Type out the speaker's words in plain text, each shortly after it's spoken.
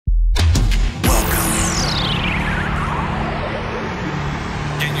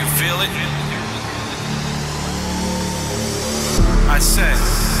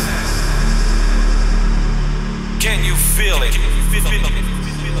This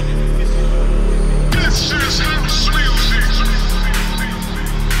is house music.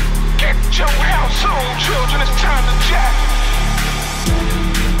 Get your house on, children. It's time to jack.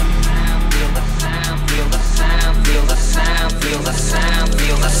 Feel the sound, feel the sound, feel the sound, feel the sound,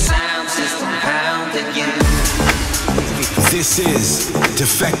 feel the sound system pounding you. This is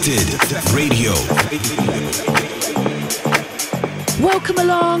Defected Radio. Welcome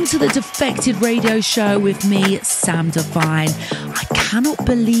along to the Defected Radio Show with me, Sam Divine. I cannot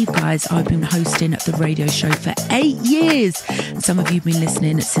believe, guys, I've been hosting the radio show for 8 years. And some of you have been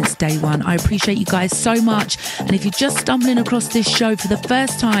listening since day one. I appreciate you guys so much. And if you're just stumbling across this show for the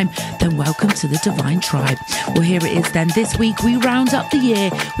first time, then welcome to the Divine Tribe. Well, here it is then. This week, we round up the year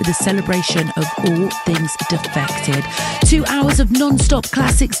with a celebration of all things Defected. 2 hours of non-stop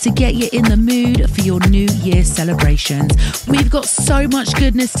classics to get you in the mood for your New Year celebrations. We've got so much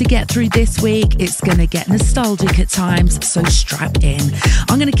goodness to get through this week. It's going to get nostalgic at times, so strap in.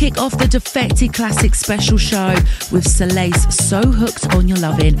 I'm going to kick off the Defected Classic Special Show with Selace, So Hooked on Your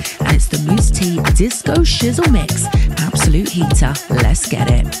Lovin', and it's the Mousse Disco Shizzle Mix. Absolute heater. Let's get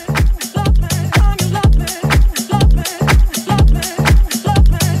it.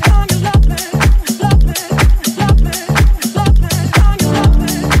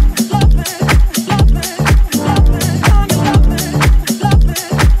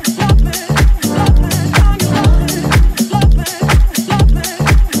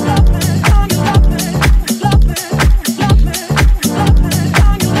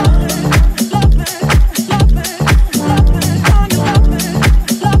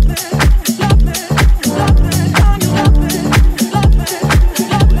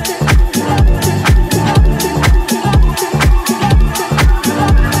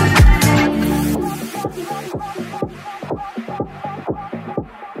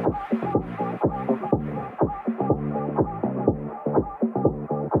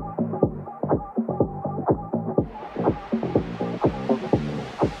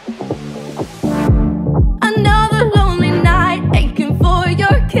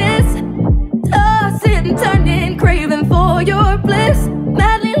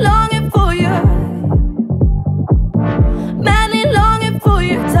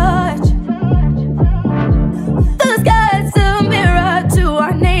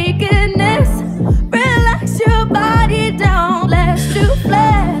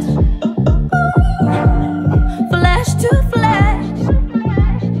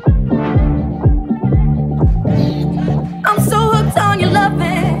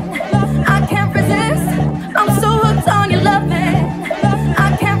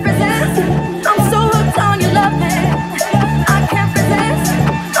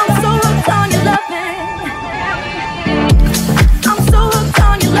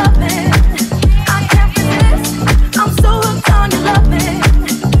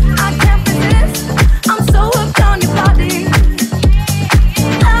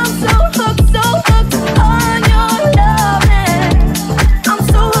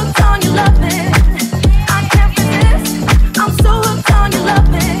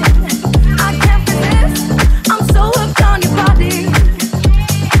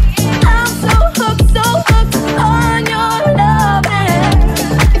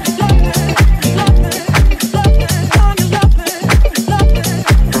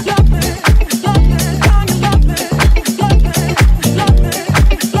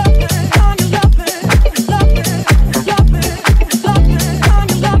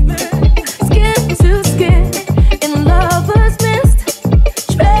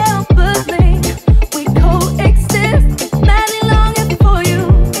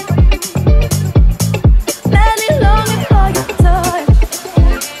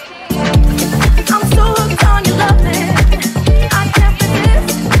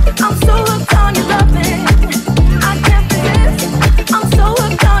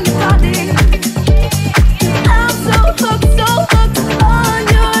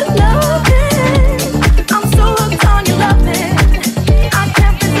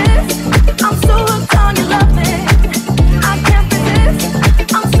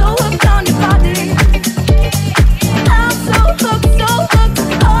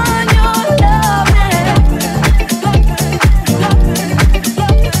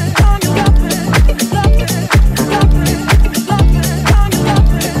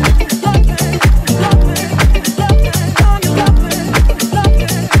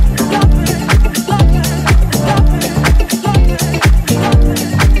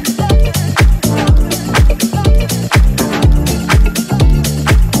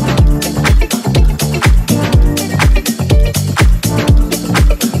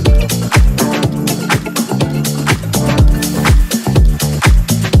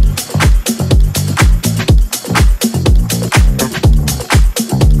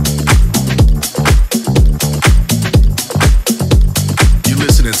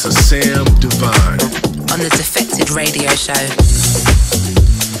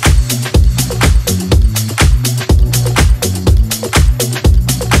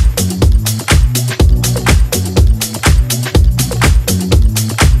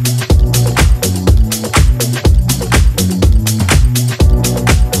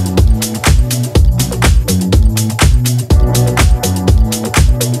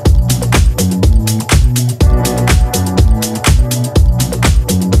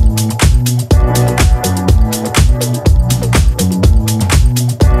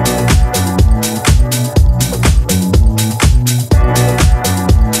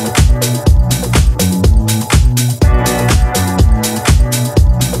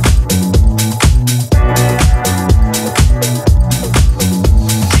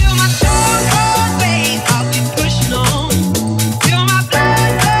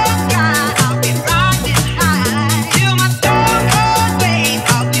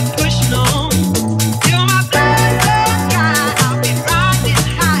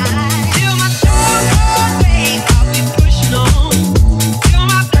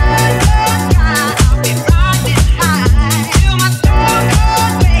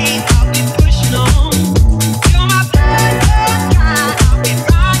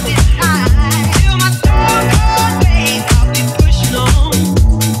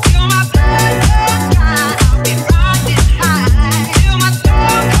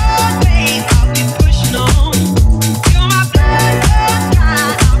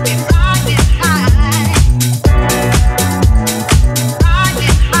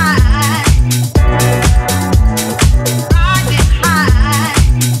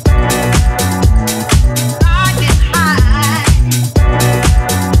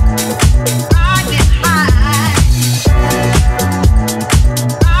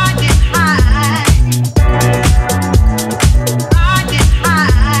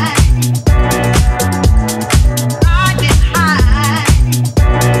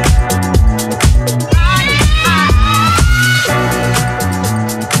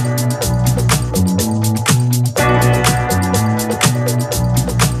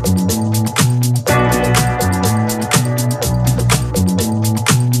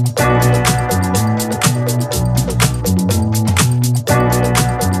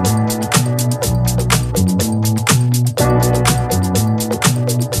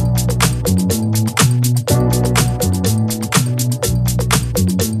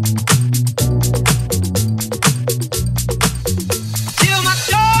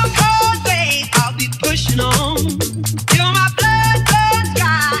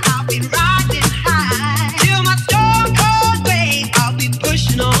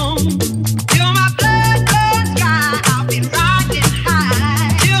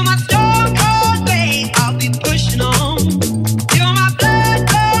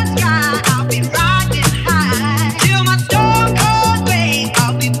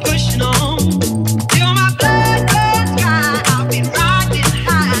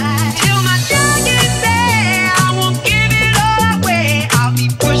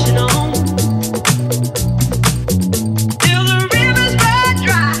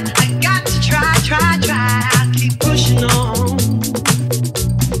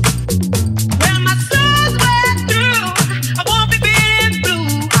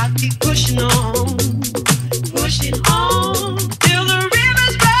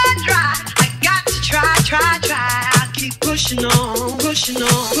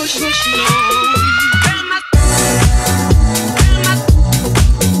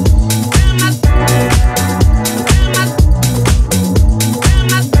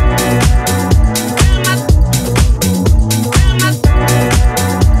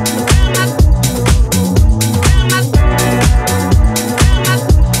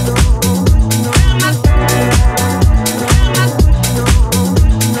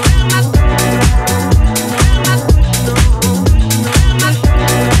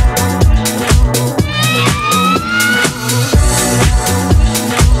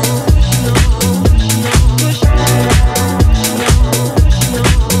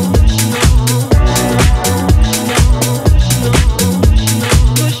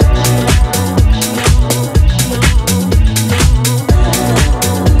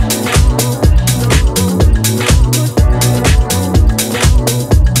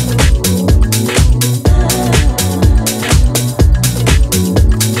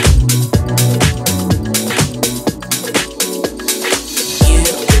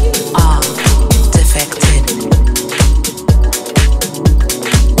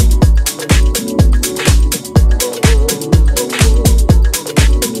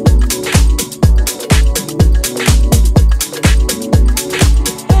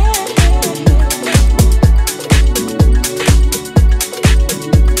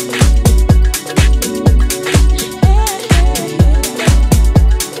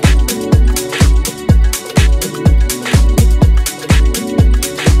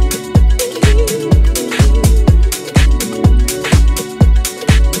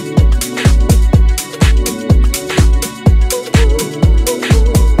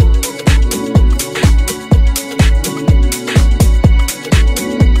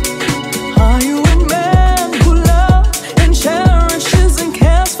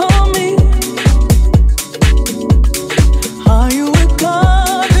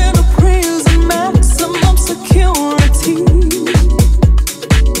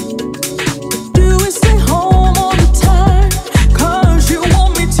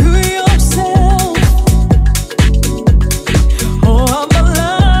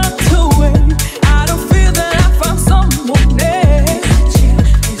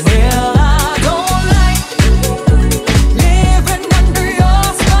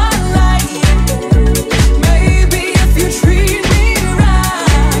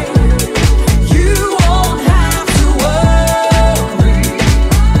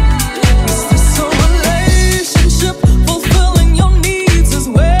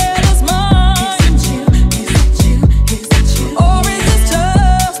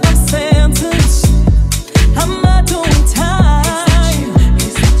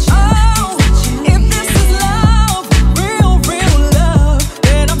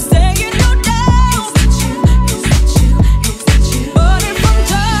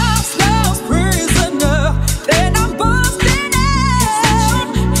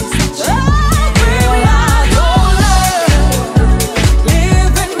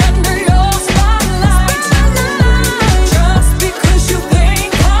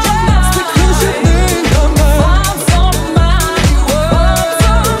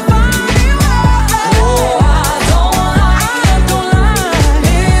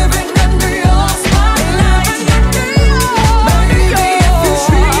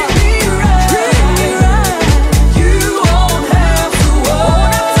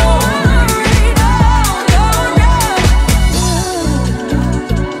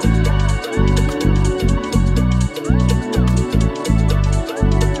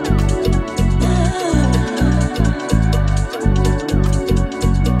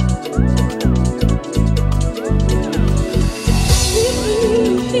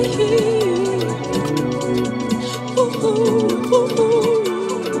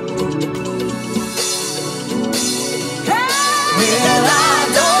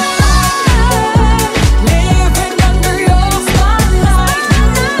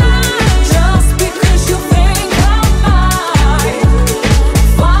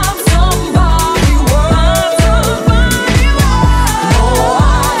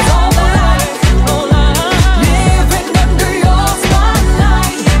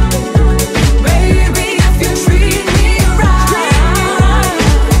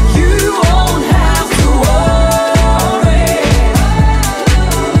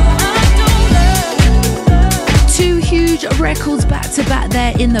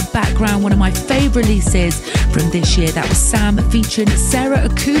 in the background, one of my favourite releases from this year. That was S.A.M featuring Sarah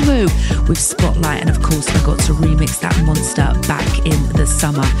Ikumu with Spotlight. And of course, I got to remix that monster back in the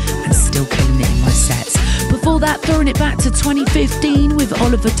summer and still killing it in my sets. Before that, throwing it back to 2015 with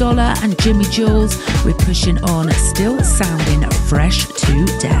Oliver Dollar and Jimmy Jules. We're pushing on, still sounding fresh to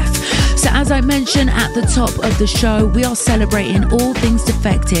death. So as I mentioned at the top of the show, we are celebrating all things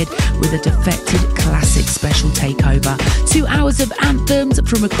Defected with a Defected Classic special takeover. 2 hours of anthems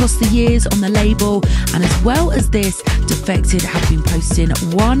from across the years on the label, and as well as this, Defected have been posting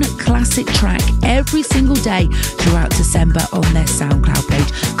one classic track every single day throughout December on their SoundCloud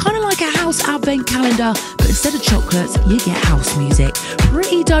page. Kind of like a house advent calendar, but instead of chocolates, you get house music.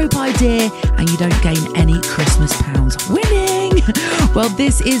 Pretty dope idea, and you don't gain any Christmas pounds. Winning! Well,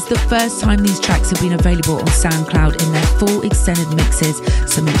 this is the first time these tracks have been available on SoundCloud in their full extended mixes,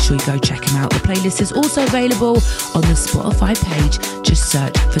 so make sure you go check them out. The playlist is also available on the Spotify page. Just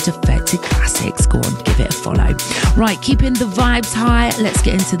search for Defected Classics. Go on, give it a follow. Right, keeping the vibes high, let's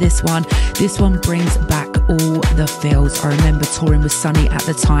get into this one. This one brings back all the feels. I remember touring with Sonny at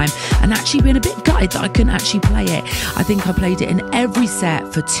the time and actually being a bit gutted that I couldn't actually play it. I think I played it in every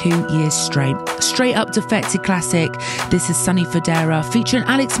set for 2 years straight. Straight up Defected Classic. This is Sonny Fodera featuring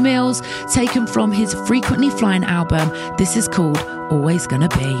Alex Mills, taken from his Frequently Flying album. This is called Always Gonna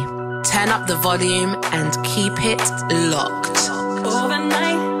Be. Turn up the volume and keep it locked.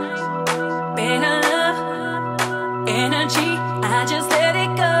 Overnight, been a love, energy, I just let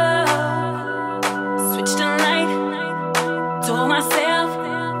it go. Switched the light, told myself,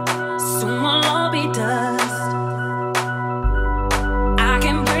 soon we'll all be dust. I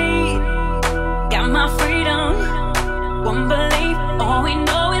can breathe, got my freedom, one belief, all we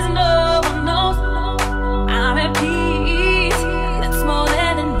know is no one knows. I'm at peace, and that's more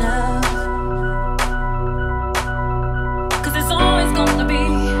than enough. Cause it's always gonna be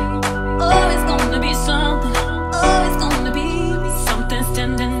something, always gonna be something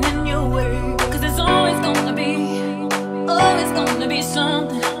standing in your way. Cause it's always gonna be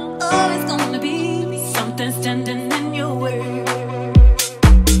something, always gonna be something standing in your way.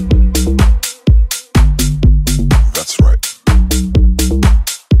 That's right.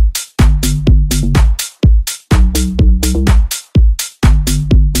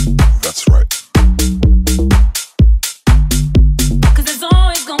 That's right. Cause it's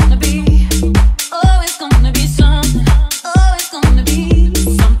always gonna be something, always gonna be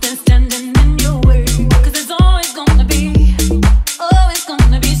something standing in your way. Cause it's always gonna be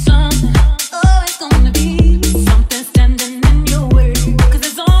something, always gonna be something standing in your way. Cause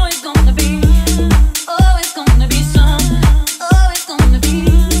it's always gonna be something, always gonna be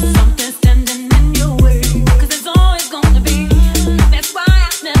something standing in your way. Cause it's always gonna be. That's why I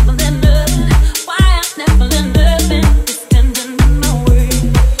never let nothing, be standing in my way.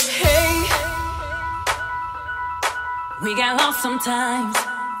 Hey, we got lost sometimes,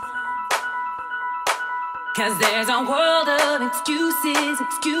 cause there's a world of excuses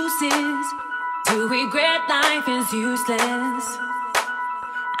to regret life is useless.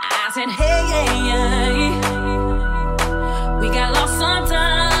 I said, hey, we got lost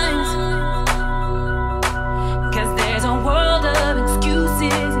sometimes, cause there's a world of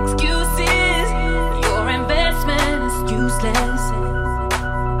excuses. Your investment is useless.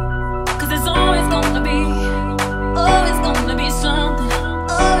 Cause it's always gonna be something,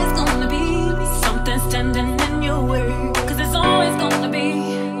 always gonna be something standing in your way. Cause it's always gonna be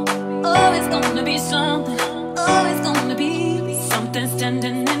something, always gonna be something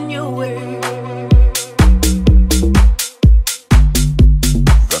standing in your way.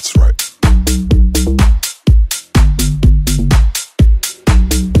 That's right.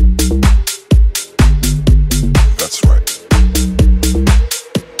 That's right.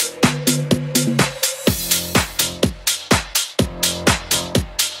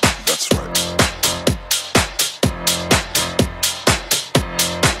 That's right.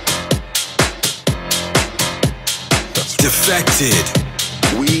 Defected.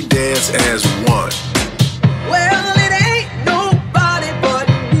 We dance as one. Well, it ain't nobody but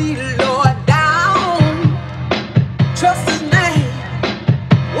me, Lord, down. Trust his name.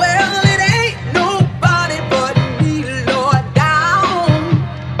 Well, it ain't nobody but me, Lord, down.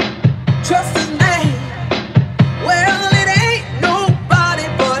 Trust his name. Well, it ain't nobody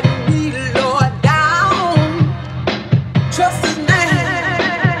but me, Lord, down. Trust his name.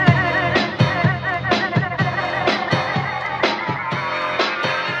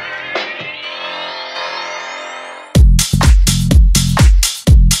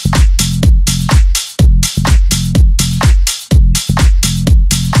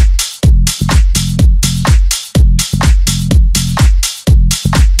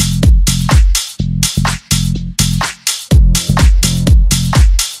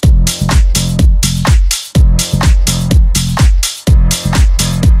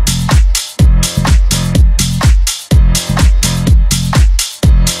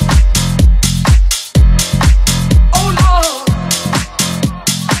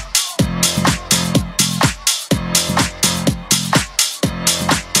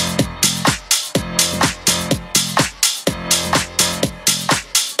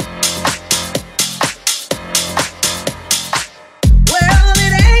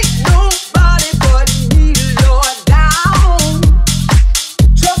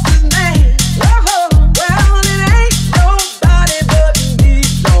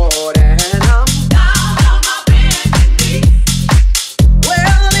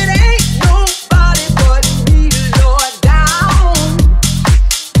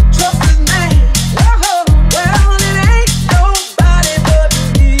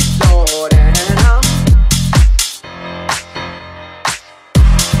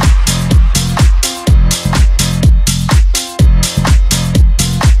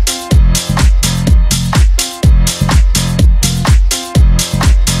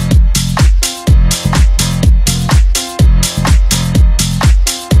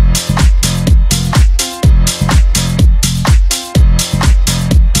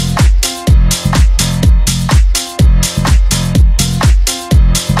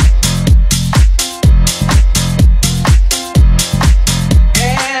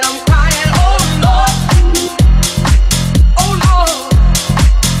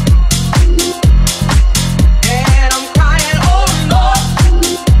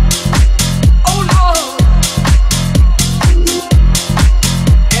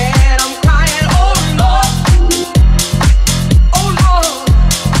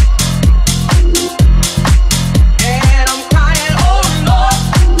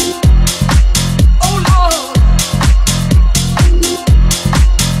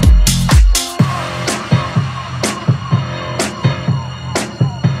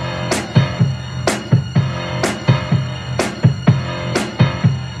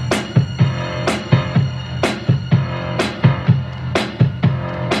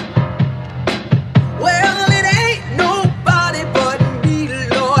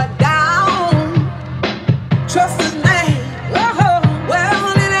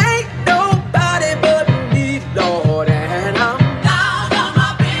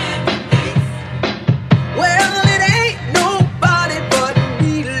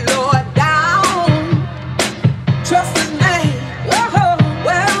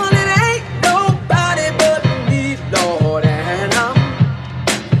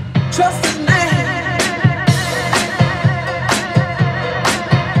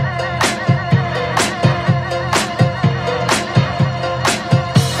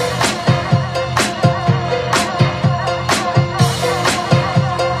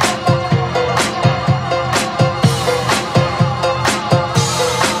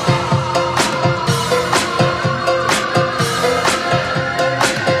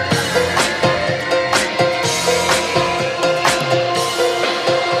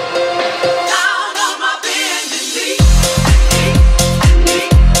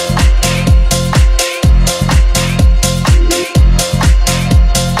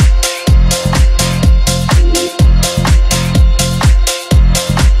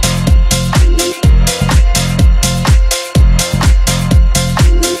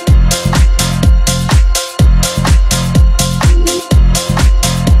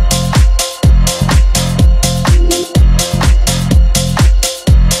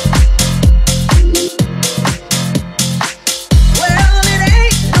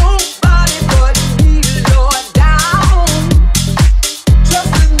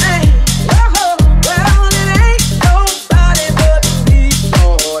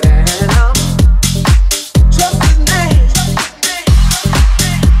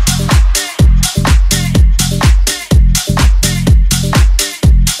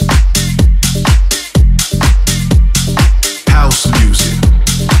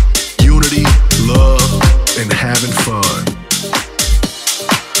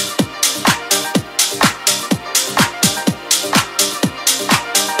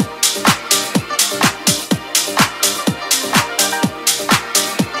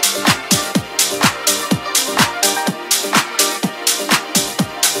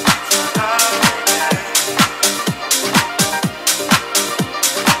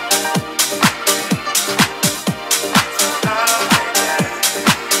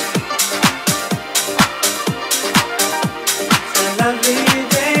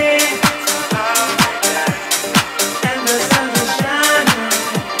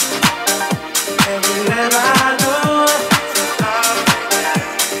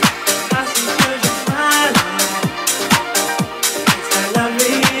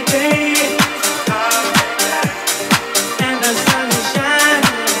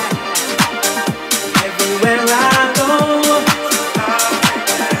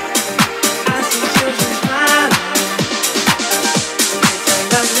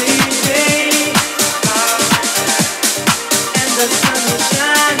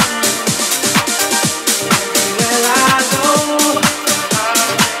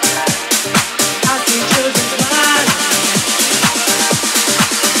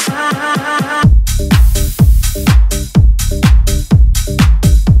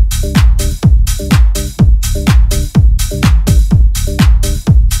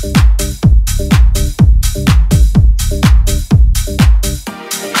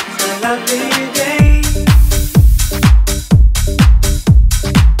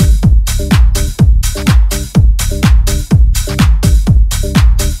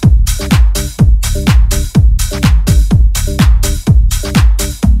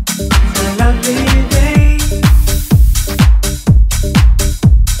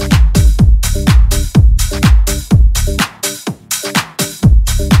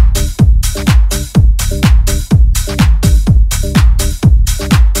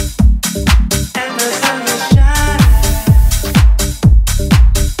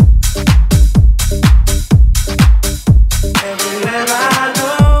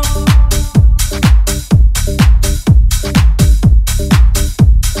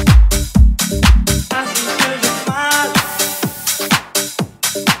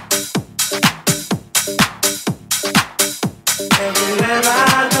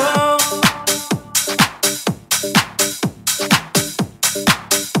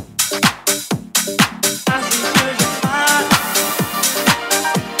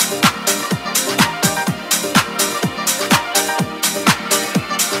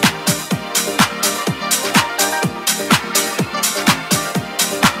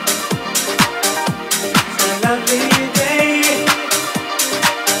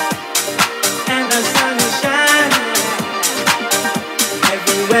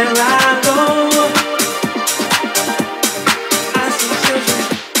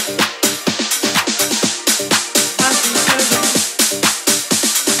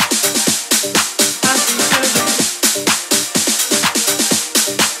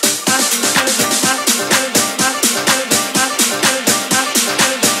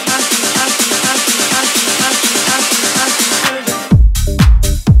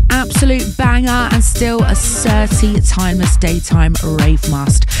 Still a 30 timeless daytime rave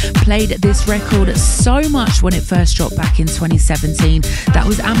must. Played this record so much when it first dropped back in 2017. That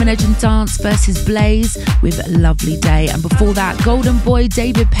was Amine and Dance versus Blaze with Lovely Day. And before that, Golden Boy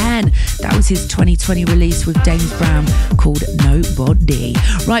David Penn. That was his 2020 release with James Brown called Nobody.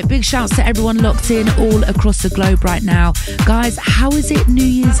 Right, big shouts to everyone locked in all across the globe right now. Guys, how is it New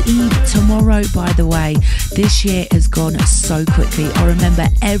Year's Eve tomorrow, by the way? This year has gone so quickly. I remember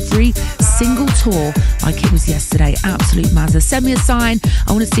every single tour like it was yesterday. Absolute mazza. Send me a sign.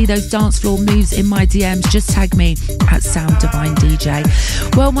 I want to see those dance floor moves in my DMs. Just tag me at Sound Divine DJ.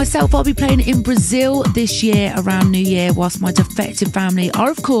 Well, myself, I'll be playing in Brazil this year around New Year, whilst my Defected family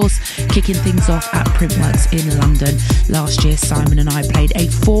are, of course, kicking things off at Printworks in London. Last year, Simon and I played a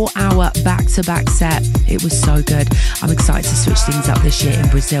 4-hour back-to-back set. It was so good. I'm excited to switch things up this year in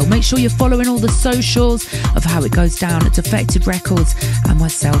Brazil. Make sure you're following all the socials of how it goes down at Defected Records and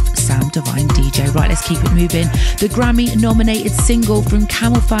myself, Sound Divine DJ. Right, let's keep it moving. The Grammy-nominated single from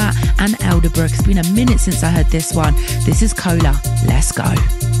CamelPhat and Elderbrook. It's been a minute since I heard this one. This is Cola. Let's go.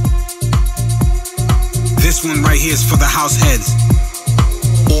 This one right here is for the house heads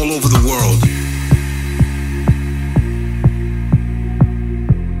all over the world.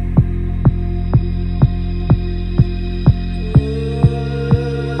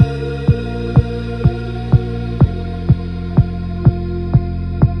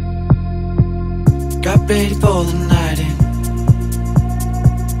 Got ready for the night in.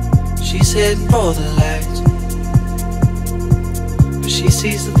 She's heading for the lights, but she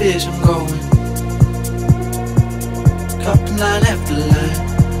sees the vision going. Couple line after line.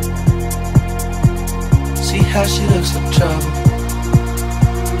 See how she looks like trouble.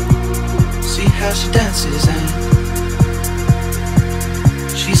 See how she dances and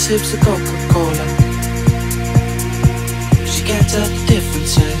she sips the Coca-Cola. She can't tell the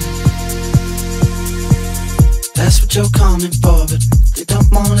difference yet. That's what you're coming for, but they don't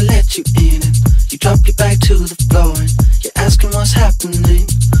wanna let you in. And you drop your back to the floor and you're asking what's happening. And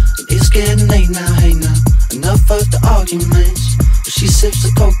it's getting late now, hey now. Enough of the arguments. But she sips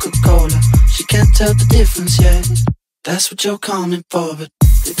the Coca-Cola. She can't tell the difference yet. That's what you're coming for, but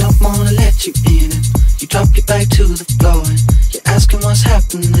they don't wanna let you in. And you drop your back to the floor and you're asking what's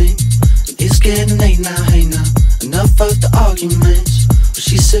happening. And it's getting late now, hey now. Enough of the arguments. But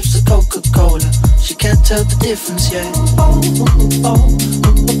she sips the Coca-Cola. She can't tell the difference yet.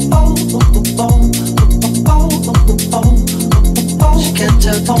 She can't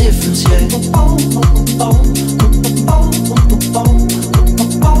tell the difference yet.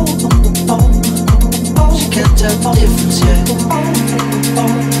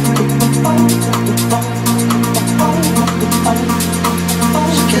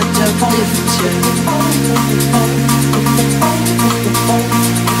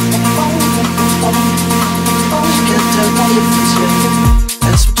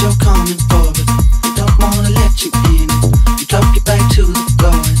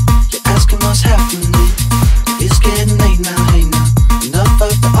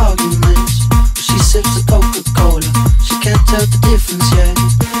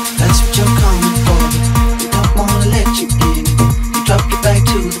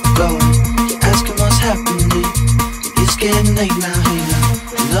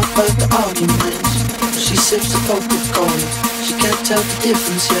 enough of the arguments. She sips a Coca-Cola, she can't tell the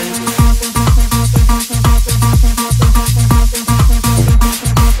difference yet.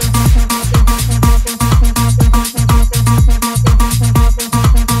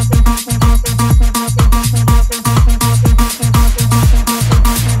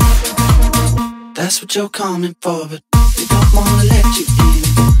 That's what you're coming for, but they don't wanna let you in.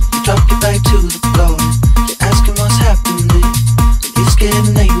 You drop your back to the floor, you're asking what's happening. It's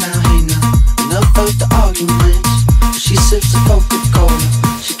getting late now, hey now, enough of the arguments. She sips a Coca-Cola,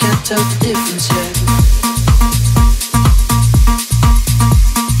 she can't tell the difference yet.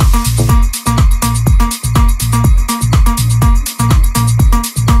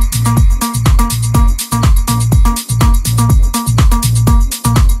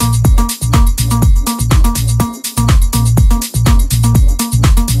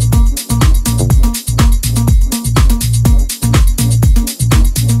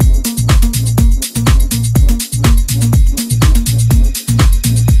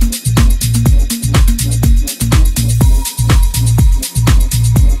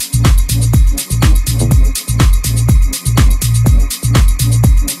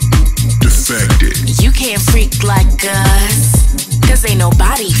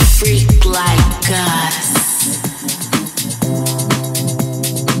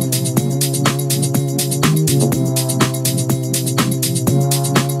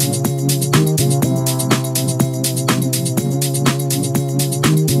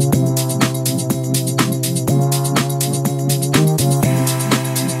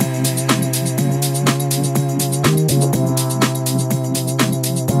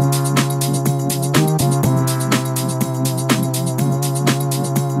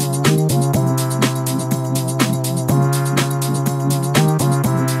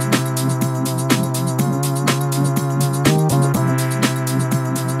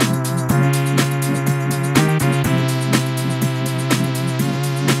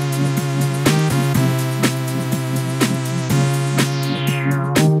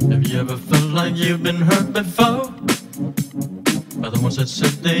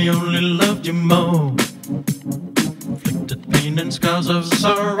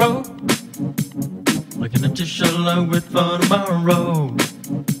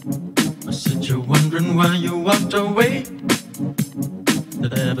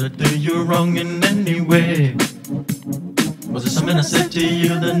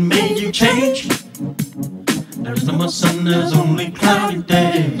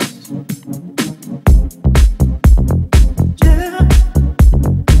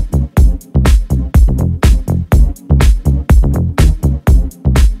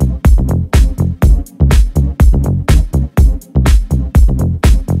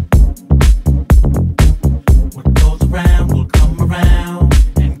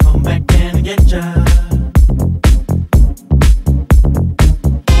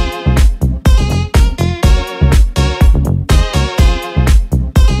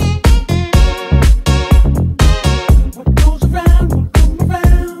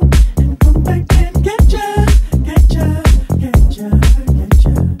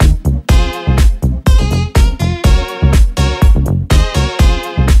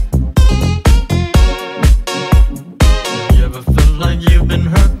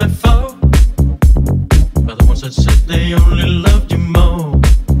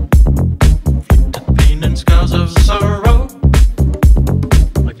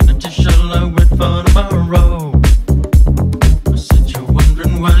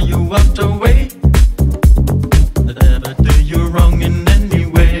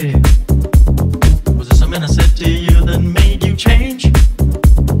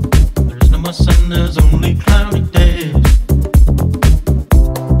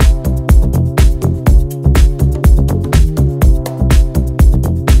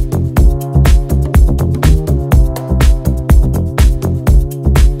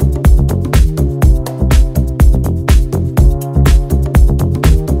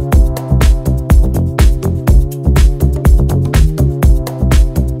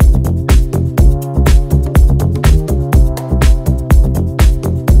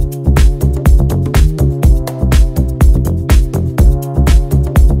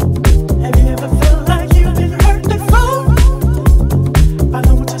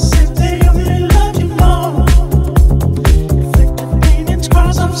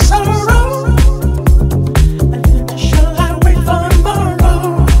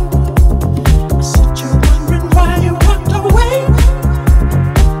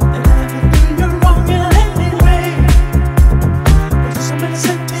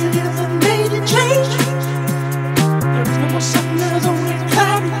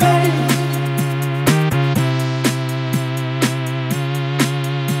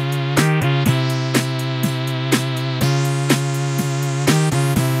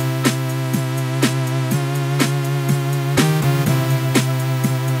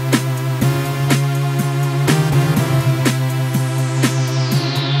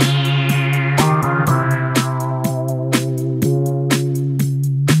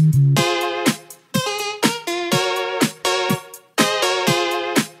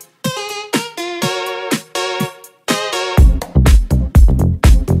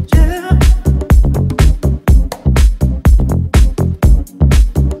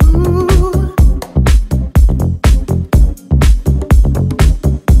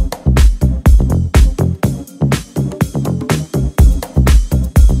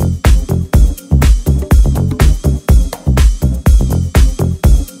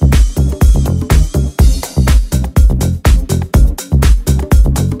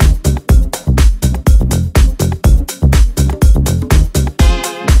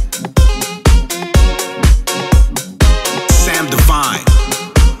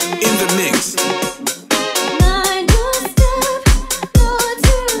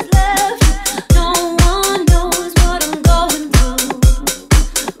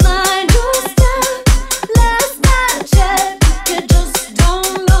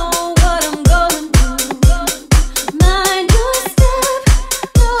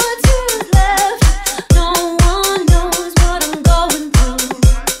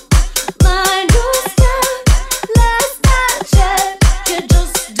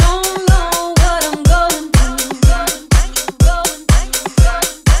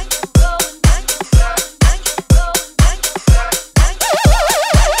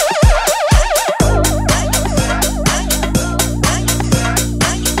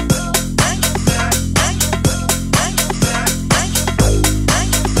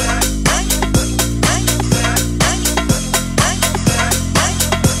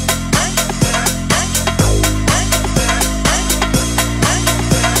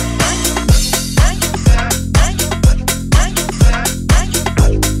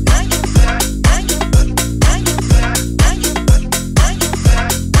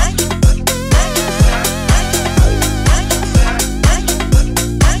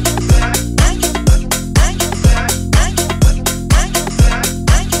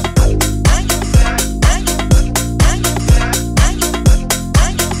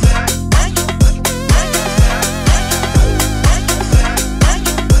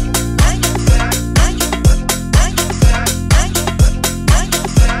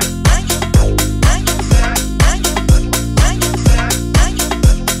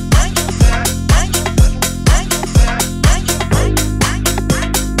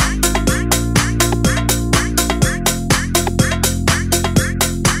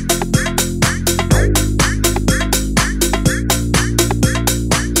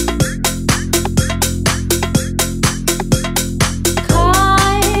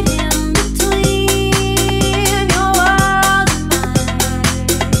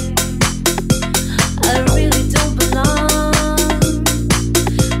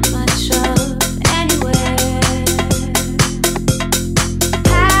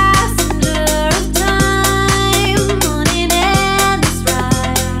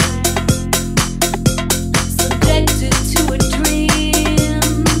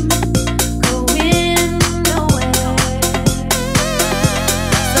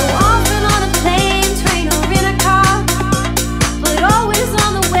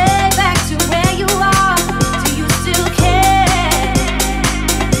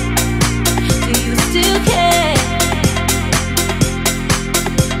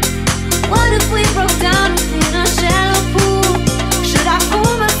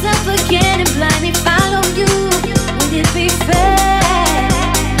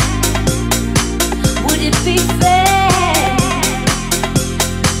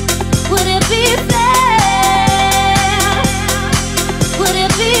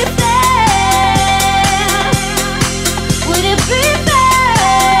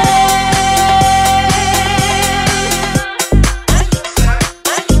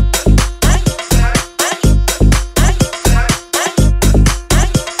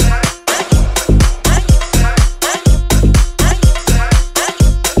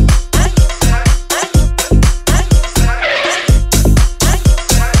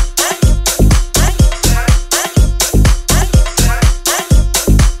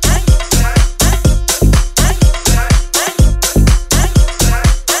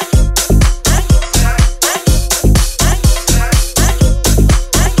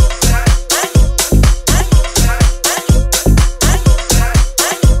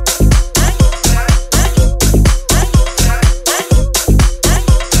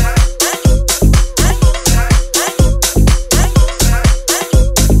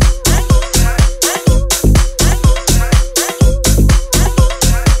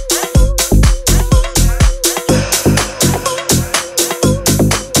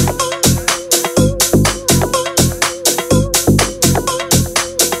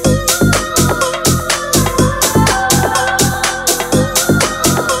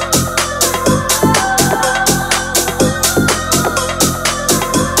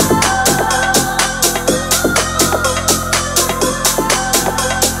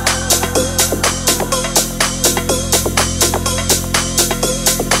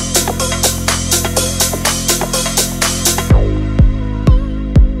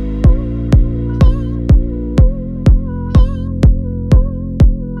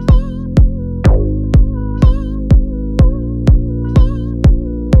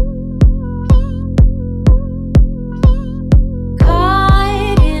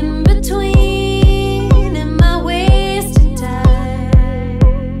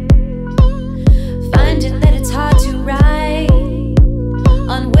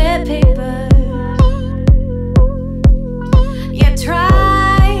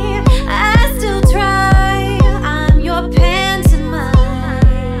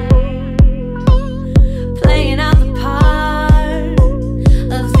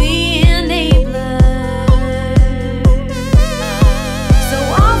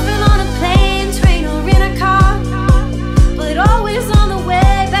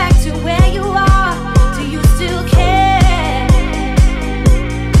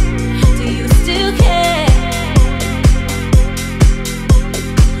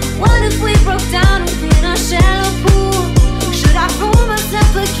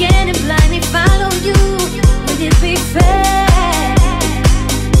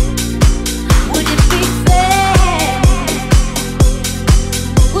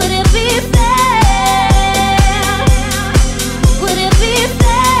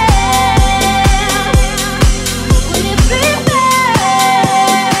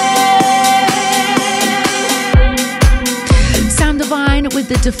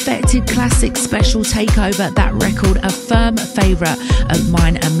 Defected Classic Special Takeover. That record, a firm favourite of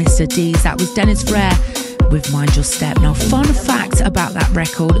mine and Mr. D's. That was Dennis Ferrer with Mind Your Step. Now, fun fact about that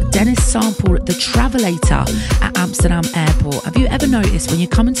record, Dennis sampled the Travelator at Amsterdam Airport. Have you ever noticed when you're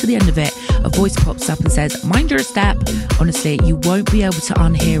coming to the end of it, a voice pops up and says, Mind Your Step? Honestly, you won't be able to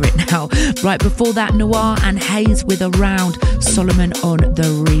unhear it now. Right before that, Noir and Haze with Around, Solomun on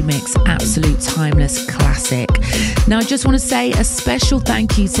the remix. Absolute timeless classic. Now, I just want to say a special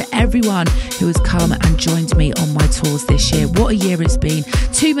thank you to everyone who has come and joined me on my tours this year. What a year it's been.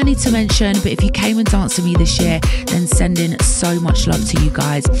 Too many to mention, but if you came and danced with me this year, then sending so much love to you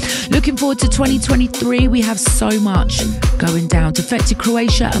guys. Looking forward to 2023. We have so much going down. Defected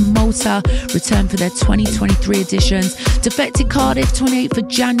Croatia and Malta return for their 2023 editions. Defected Cardiff, 28th of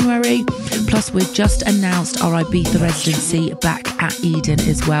January. Plus, we've just announced our Ibiza residency back at Eden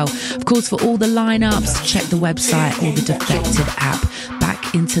as well. Of course, for all the lineups, check the website or the Defected app.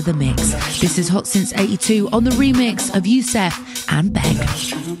 Back into the mix. This is Hot Since 82 on the remix of Yousef and Beg.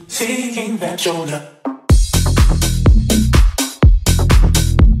 Thinking that you're not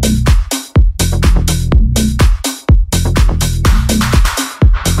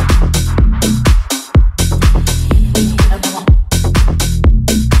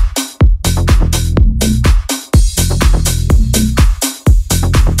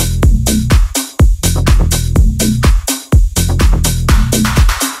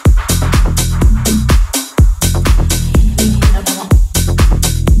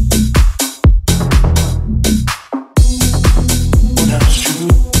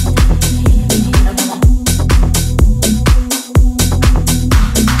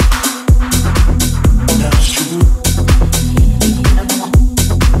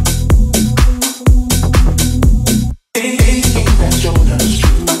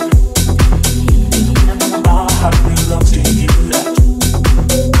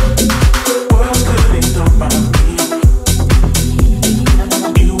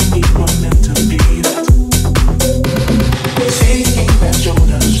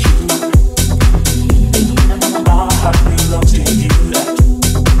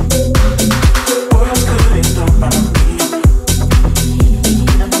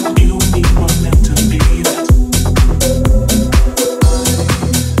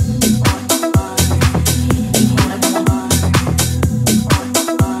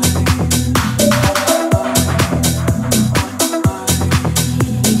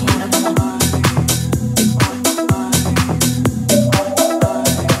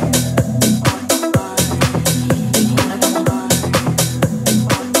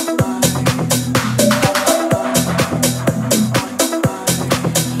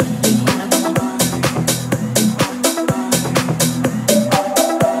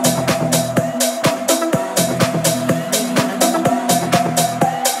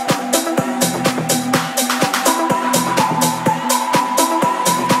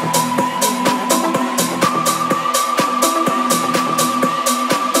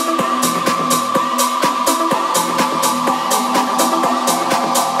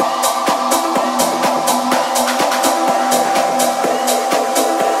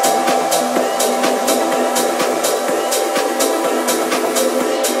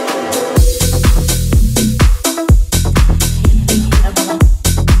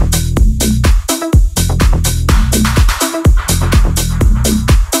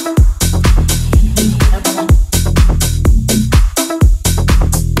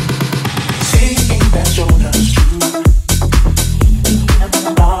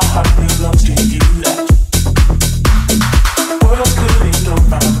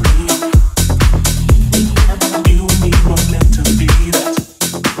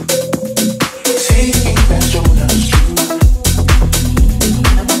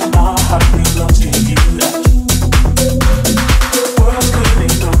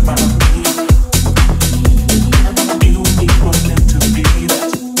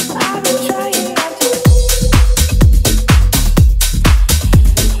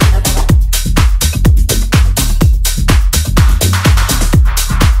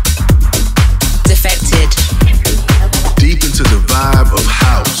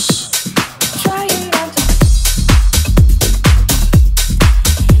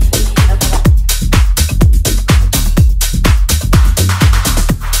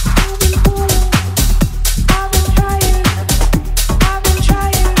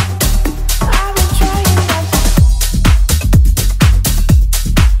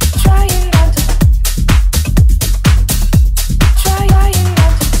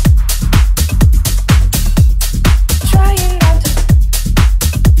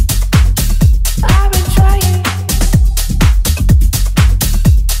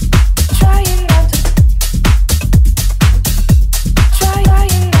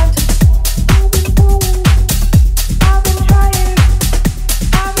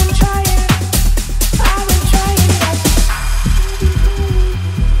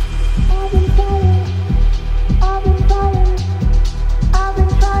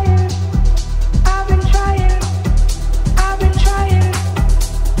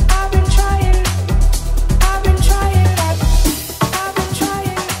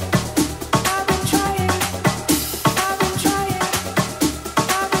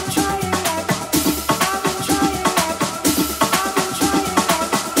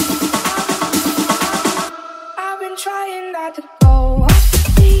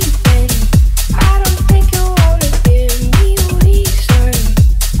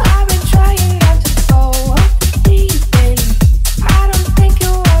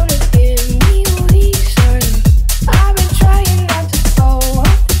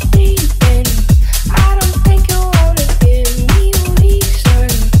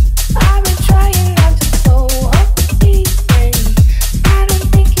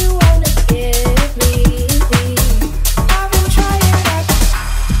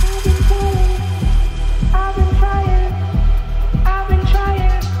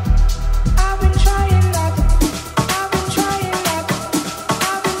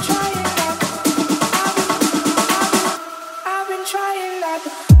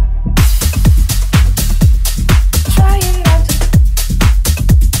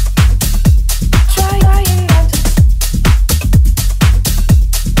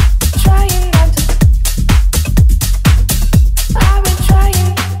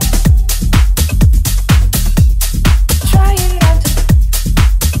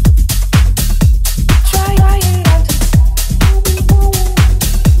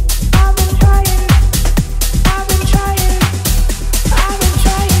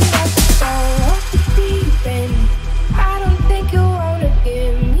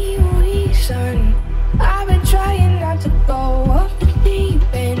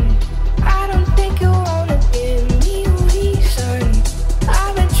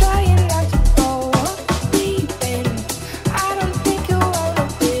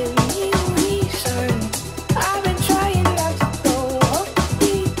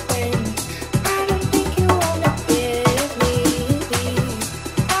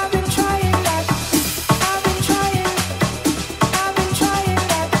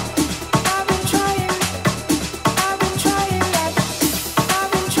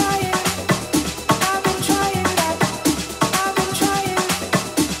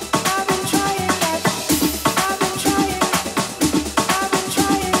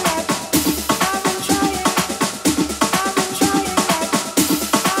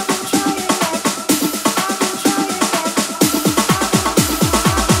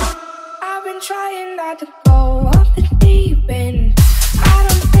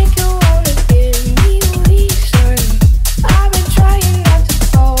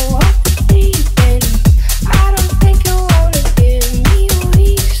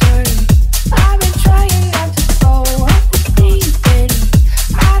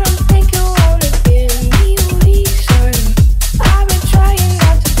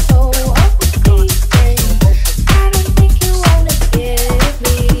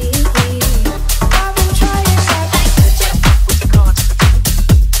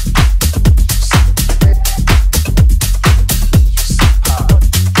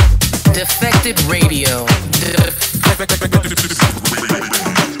Defected Radio.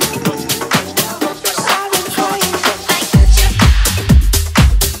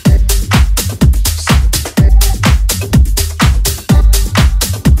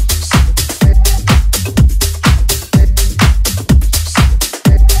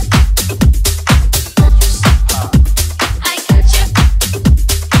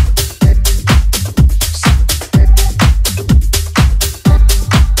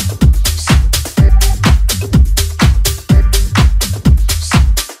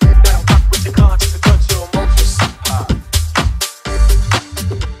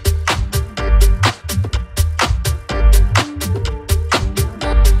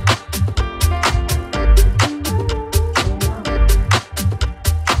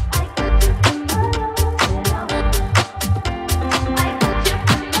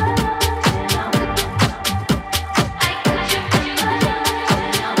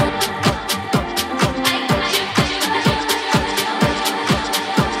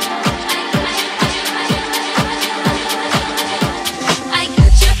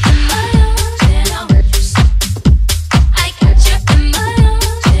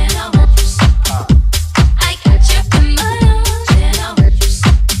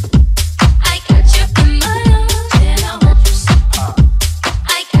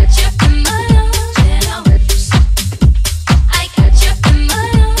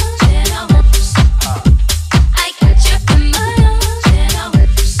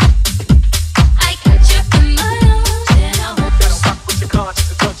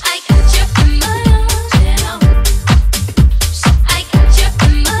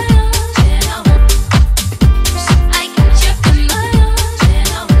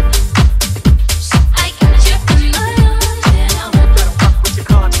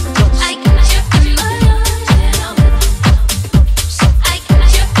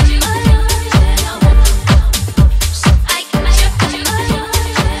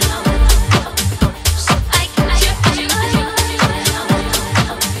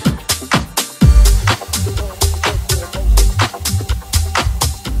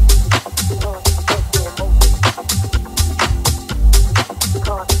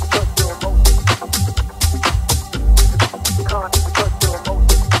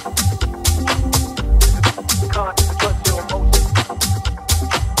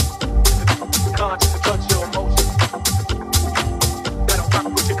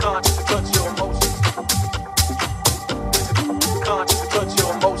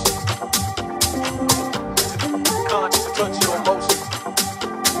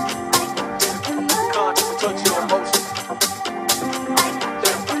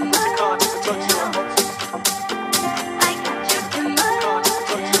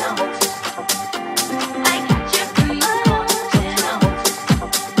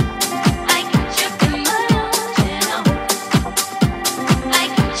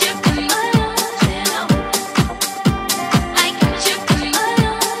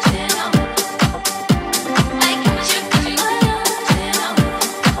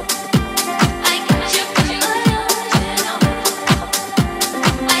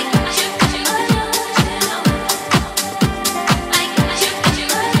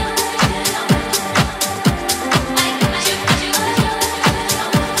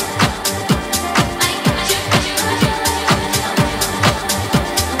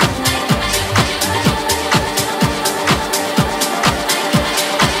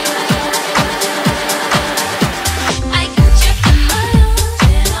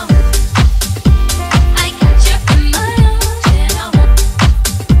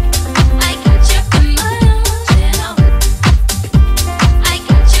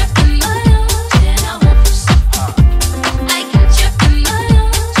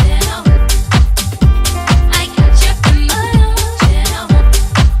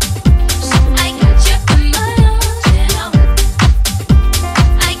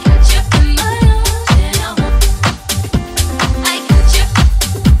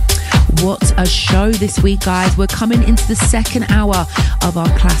 a show this week, guys. We're coming into the second hour of our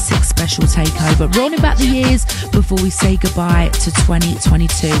classic special takeover, rolling back the years before we say goodbye to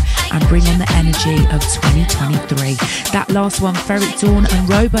 2022 and bring on the energy of 2023. That last one, Ferreck Dawn and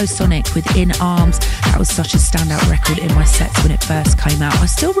Robosonic with In Arms. That was such a standout record in my sets when it first came out. I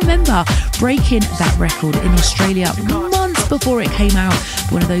still remember breaking that record in Australia months before it came out.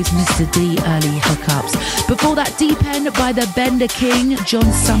 One of those Mr. D early hookups. Before that, Deep End by the Bender King,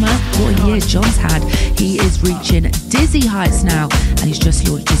 John Summer. What a year John's had. He is reaching dizzy heights now, and he's just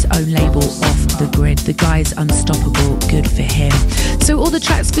launched his own label, Off the Grid. The guy's unstoppable. Good for him. So all the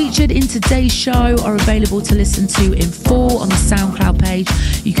tracks featured in today's show are available to listen to in full on the SoundCloud page.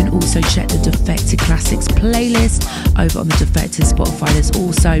 You can also check the Defected Classics playlist over on the Defected Spotify. There's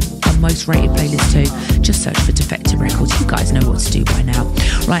also a most rated playlist too. Just search for Defected Records. You guys know what to do by now.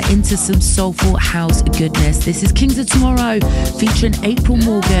 Right, into some soulful house goodness. This is Kings of Tomorrow featuring April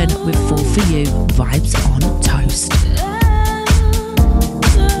Morgan with Fall For You, vibes on Toast.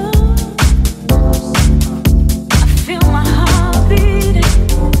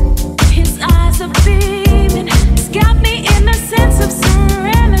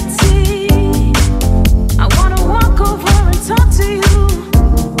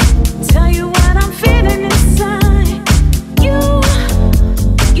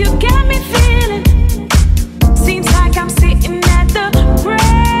 Sitting at the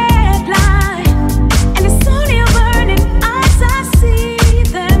red light, and it's only a burning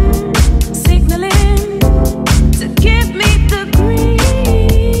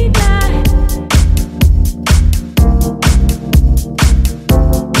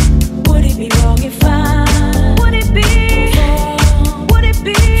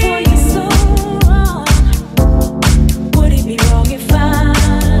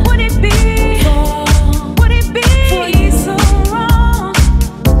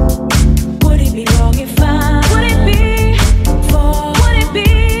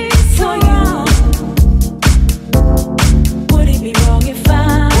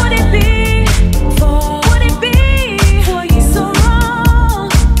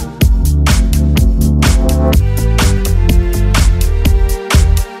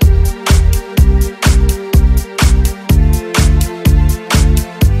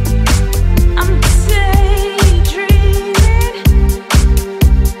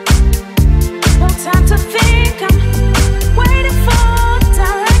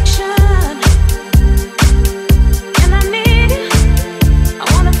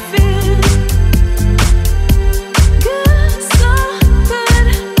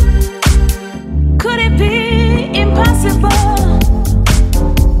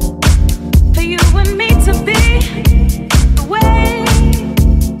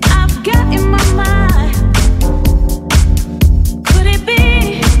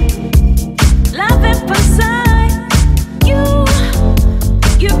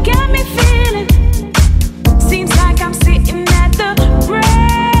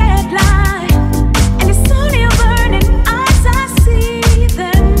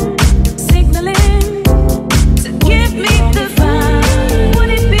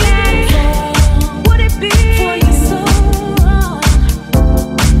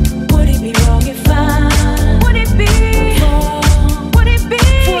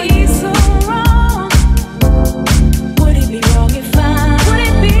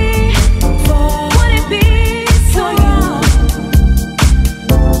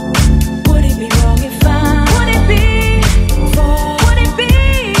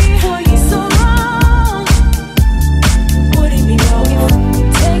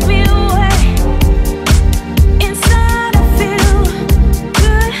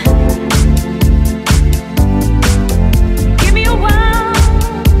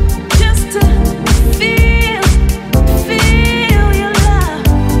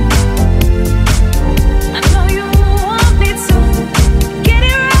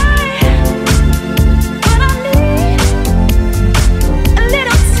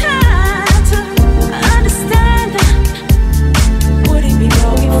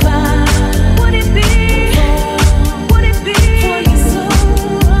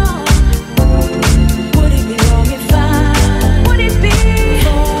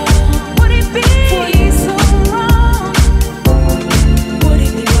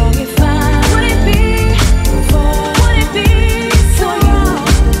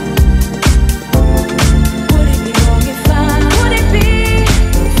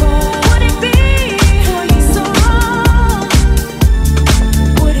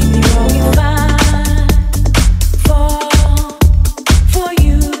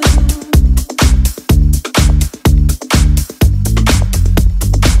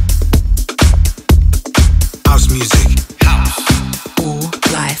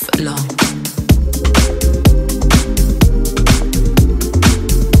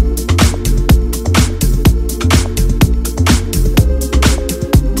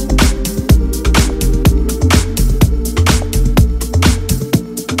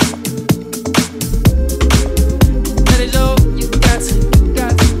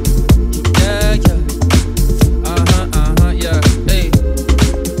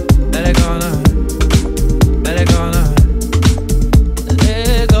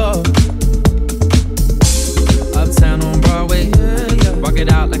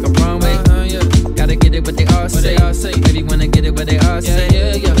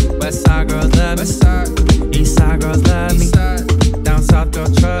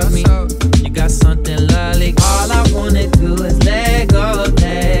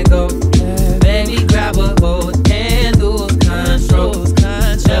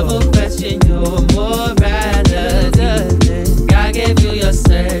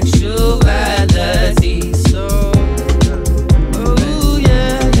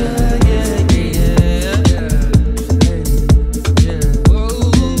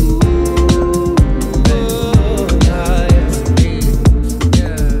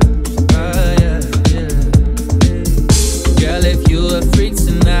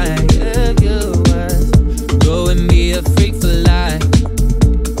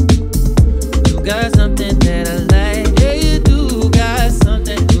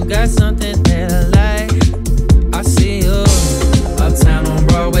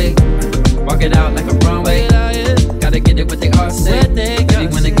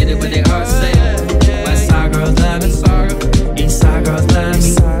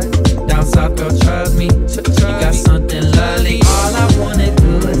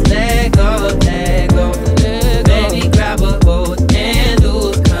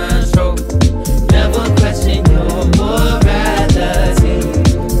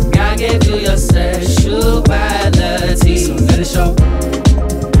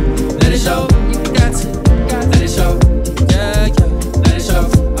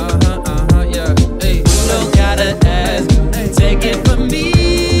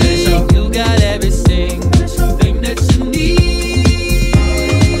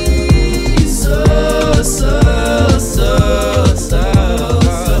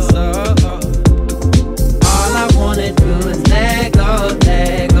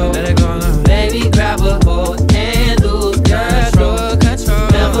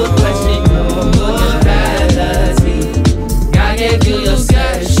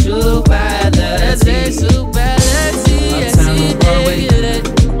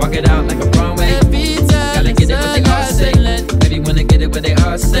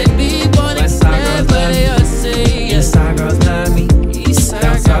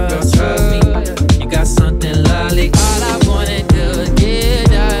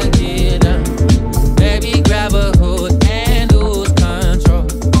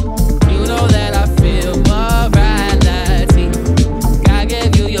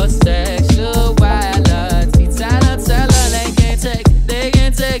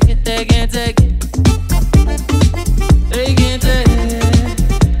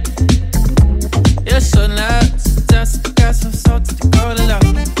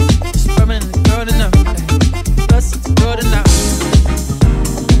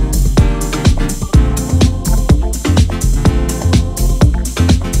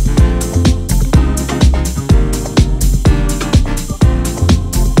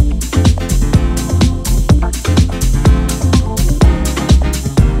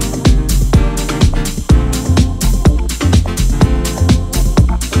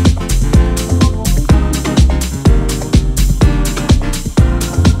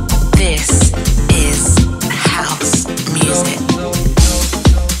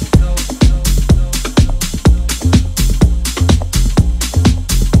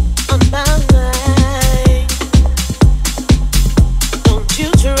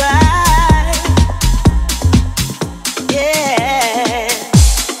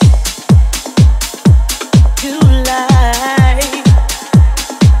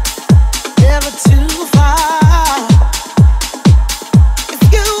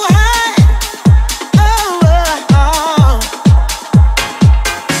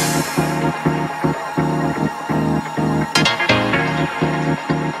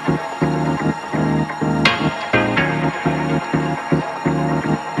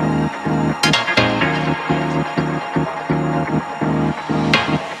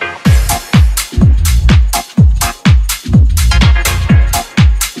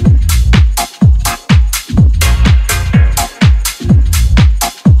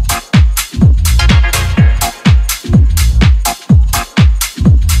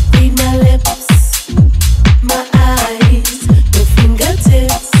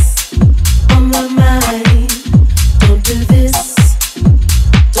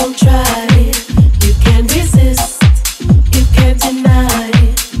don't try it. You can't resist, you can't deny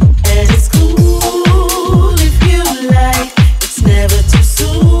it. And it's cool if you like. It's never too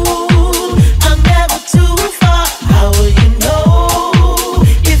soon, I'm never too far. How will you know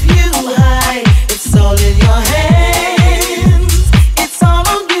if you hide? It's all in your hands, it's all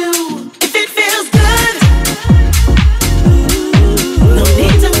on you. If it feels good, no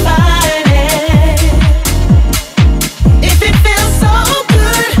need to fight it. If it feels so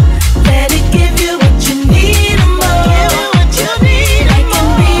good, let it give you what you need and more. Give you what you need. I can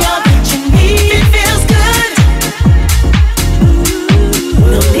be all that you need. If it feels good,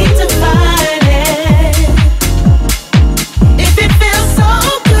 no need to fight it. If it feels so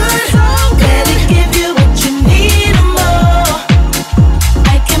good, let it give you what you need and more. I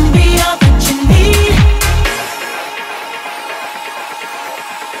can be all that you need. If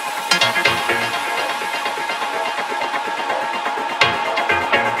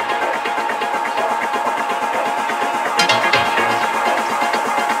it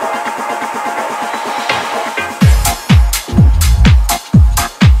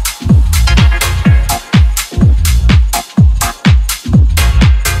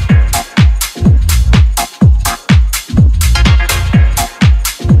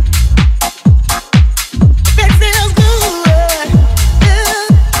feels good, if it feels good, if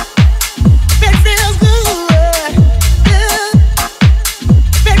it feels good,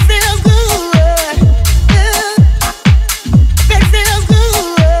 if it feels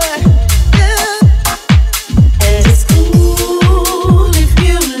good, and it's cool if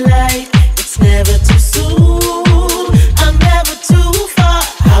you like. It's never too soon, I'm never too far.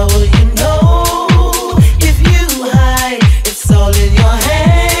 How will you know if you hide? It's all in your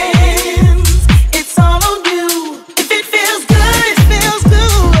hands, it's all on you. If it feels good, it feels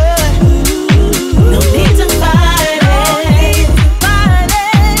good. No need to fight it.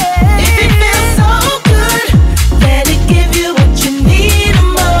 If it feels so good, let it give you what you need and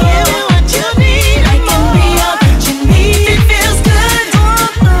more. Give you what you need. I can be all that you need. If it feels good,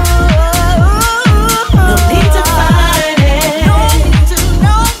 no need to fight it.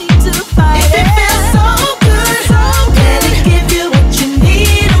 No need to fight it. If it feels so good, let it give you what you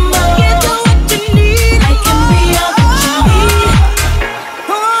need and more. Give you what you need. I can be all that you need.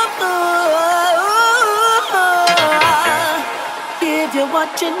 Give you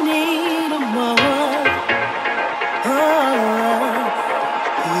what you need and more.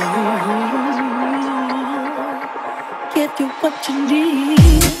 Give you what you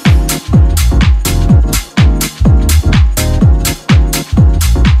need.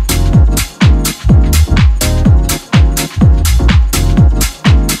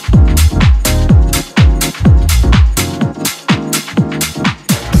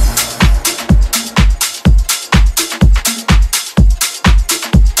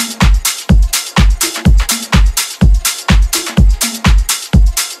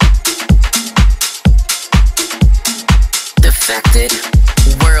 Defected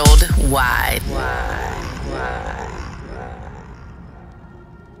worldwide.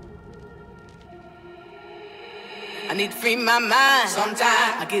 I need to free my mind.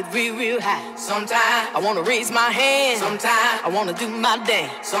 Sometimes I get real high. Sometimes I wanna raise my hand. Sometimes I wanna do my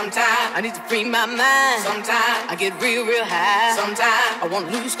dance. Sometimes I need to free my mind. Sometimes I get real high. Sometimes I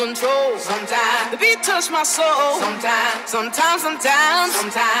wanna lose control. Sometimes the beat touch my soul. Sometimes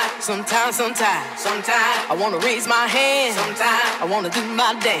I wanna raise my hand. Sometimes I wanna do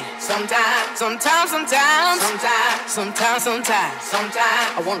my dance. Sometimes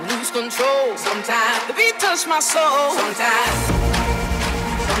I wanna lose control. Sometimes the beat touch my soul. Sometimes.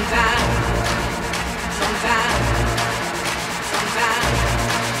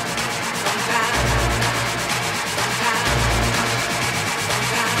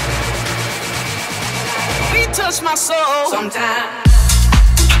 Beat touch my soul. Sometimes.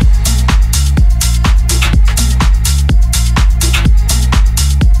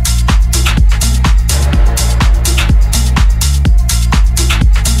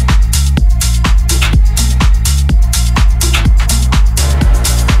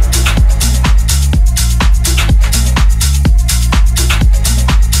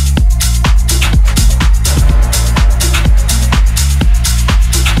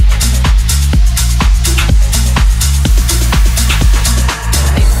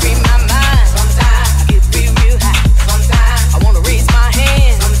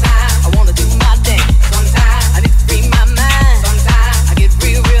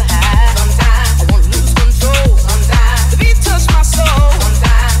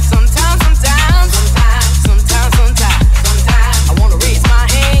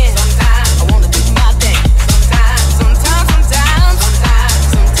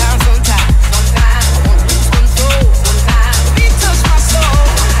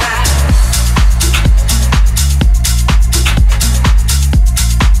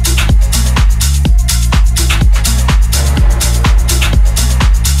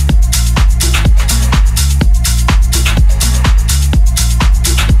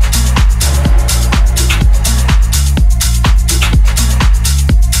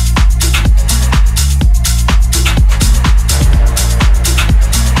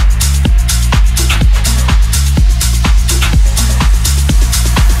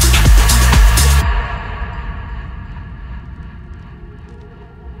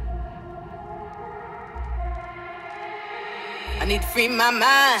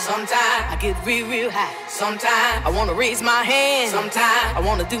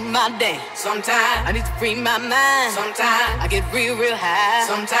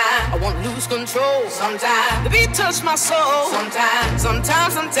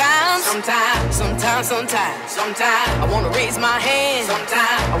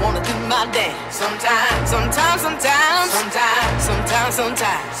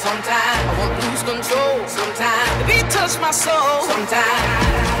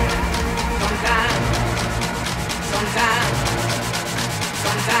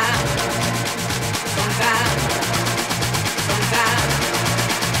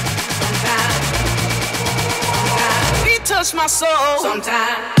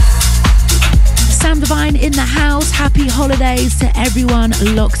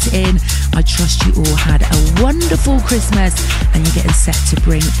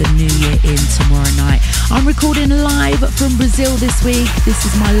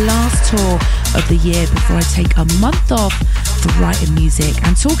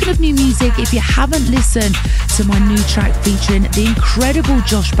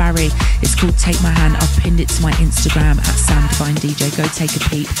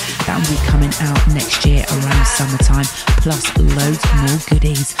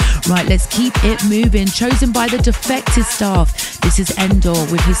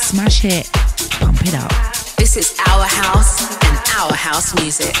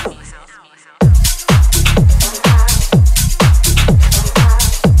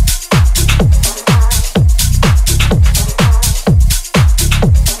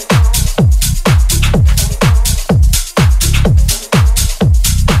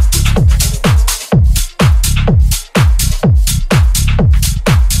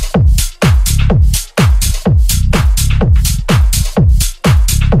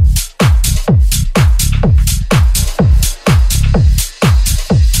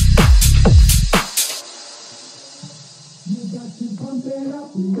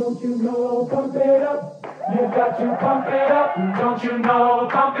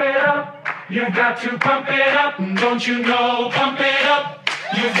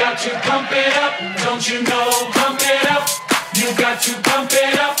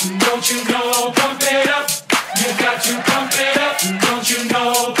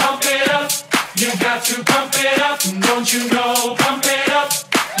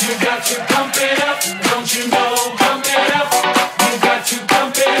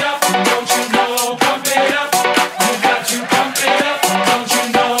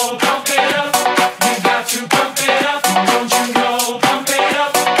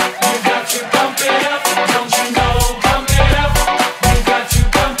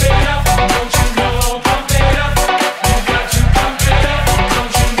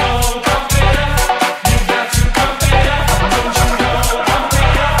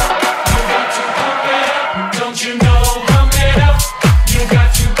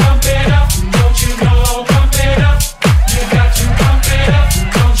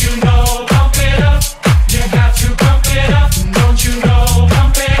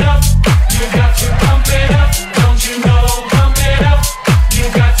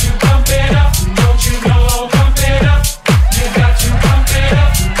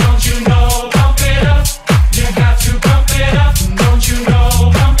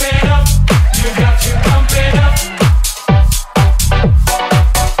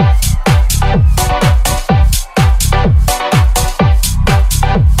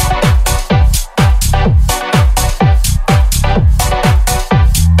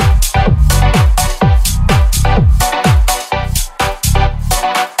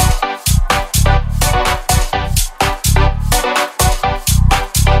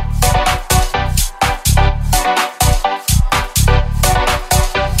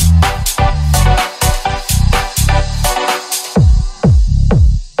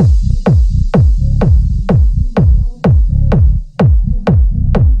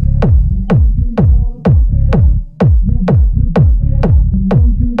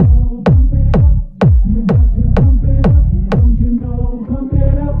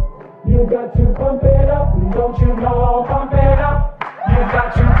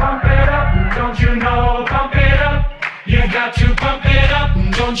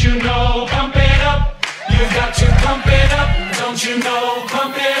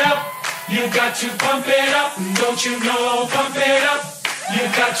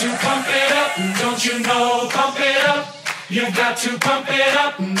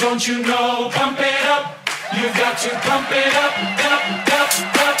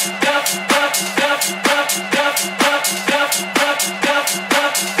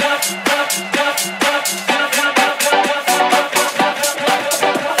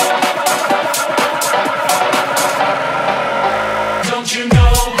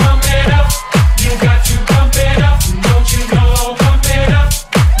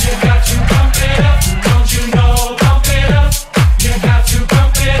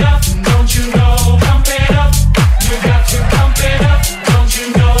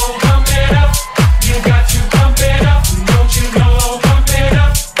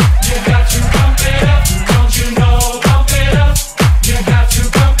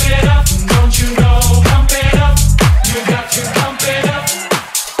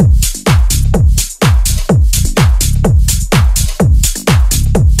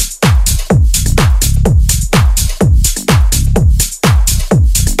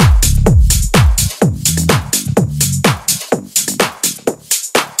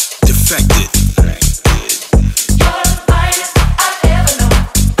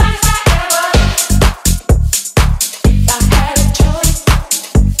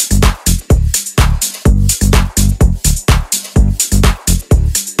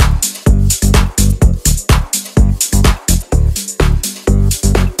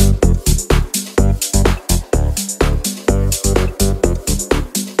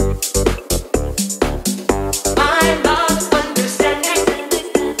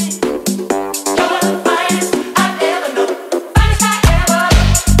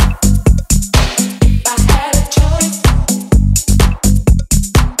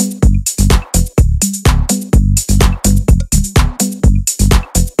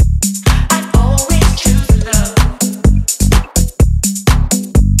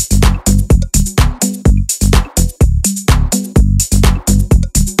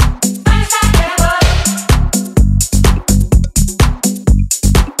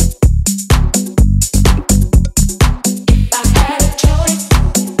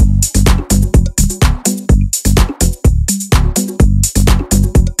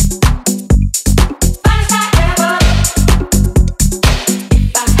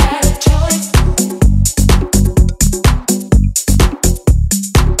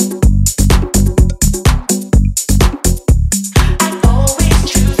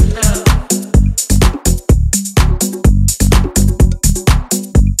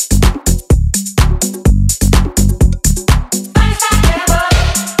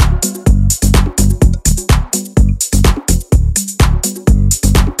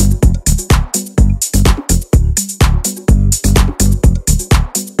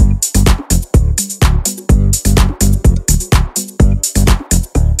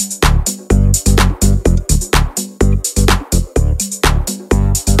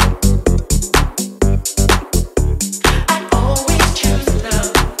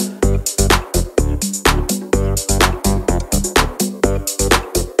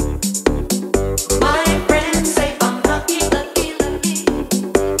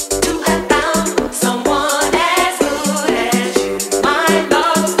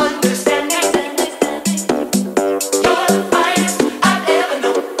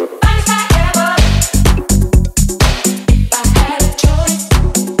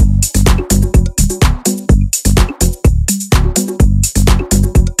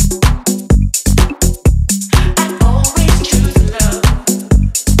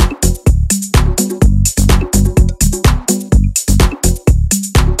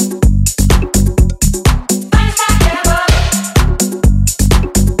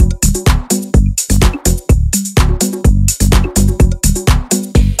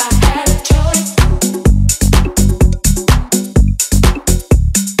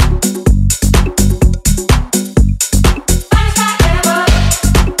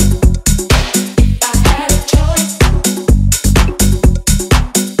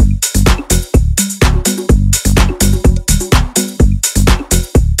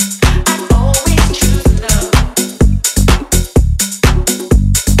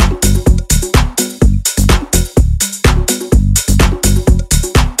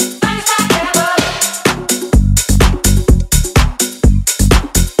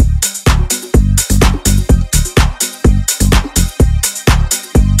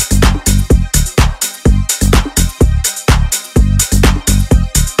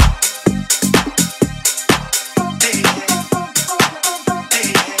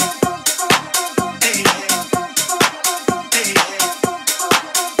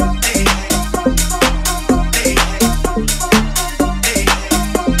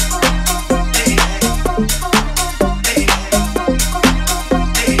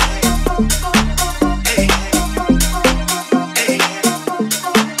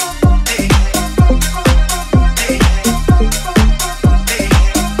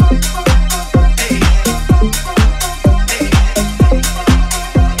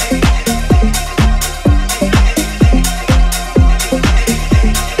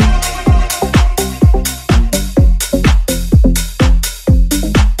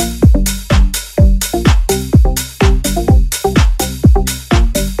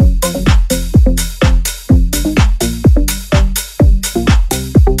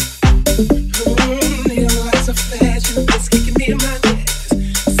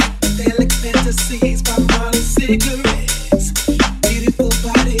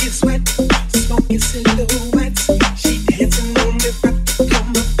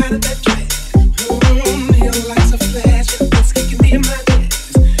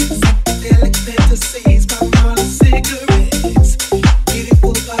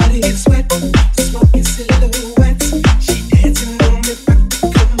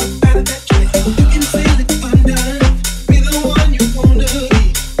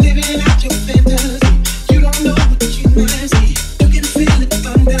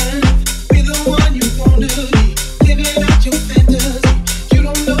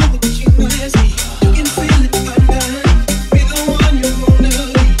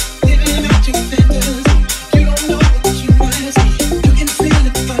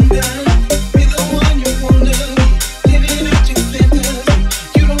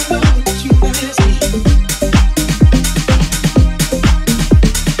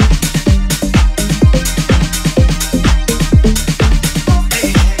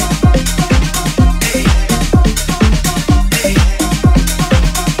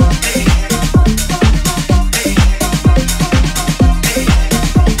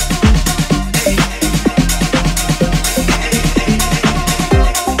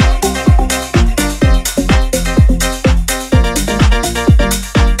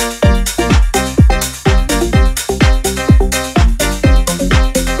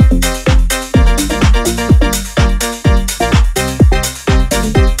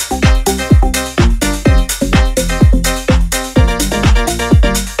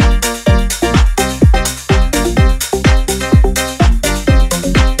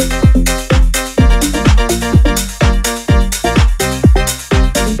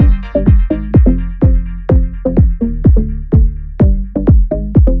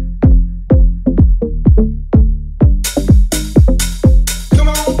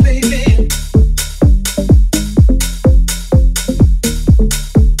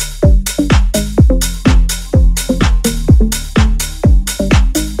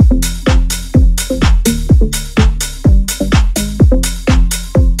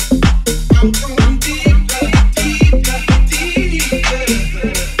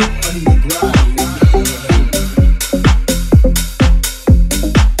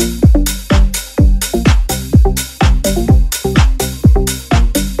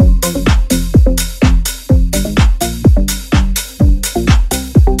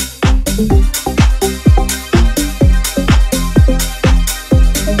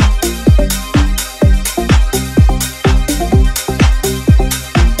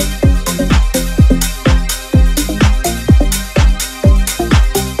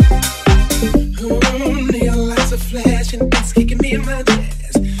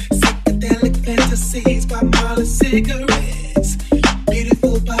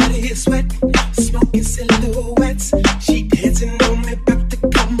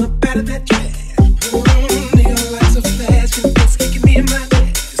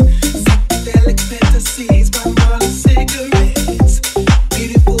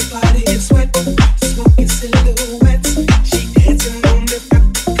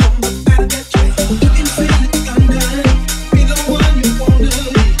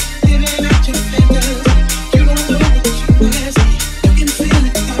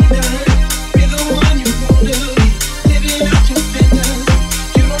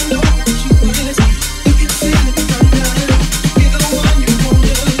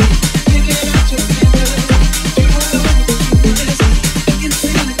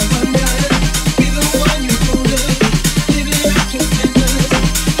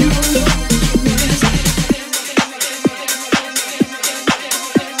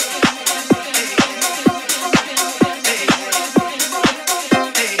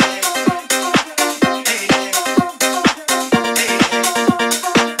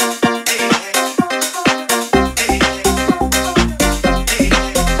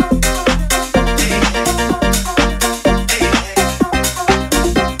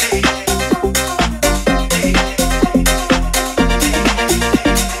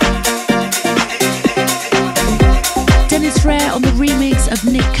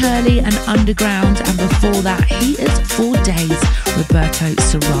 Curly and Underground, and before that, he is 4 Days, Roberto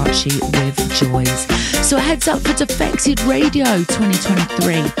Sirachi with Joys. So a heads up for Defected Radio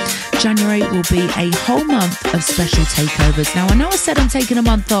 2023. January will be a whole month of special takeovers. Now, I know I said I'm taking a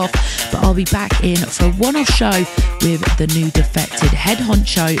month off, but I'll be back in for a one-off show with the new Defected head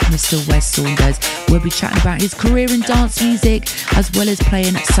honcho, Mr. Wes Saunders. We'll be chatting about his career in dance music, as well as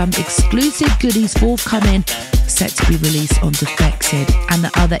playing some exclusive goodies forthcoming, set to be released on Defected and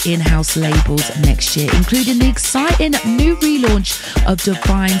the other in-house labels next year, including the exciting new relaunch of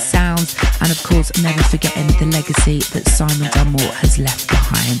Divine Sounds, and of course, never forgetting the legacy that Simon Dunmore has left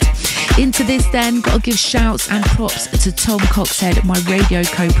behind. Into this then, gotta give shouts and props to Tom Coxhead, my radio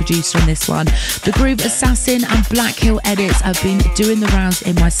co-producer on this one. The Groove Assassin and Black Hill edits have been doing the rounds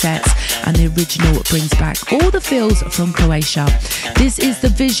in my sets, and the original brings back all the feels from Croatia. This is The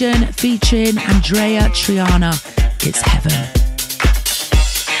Vision featuring Andrea Triana. It's Heaven.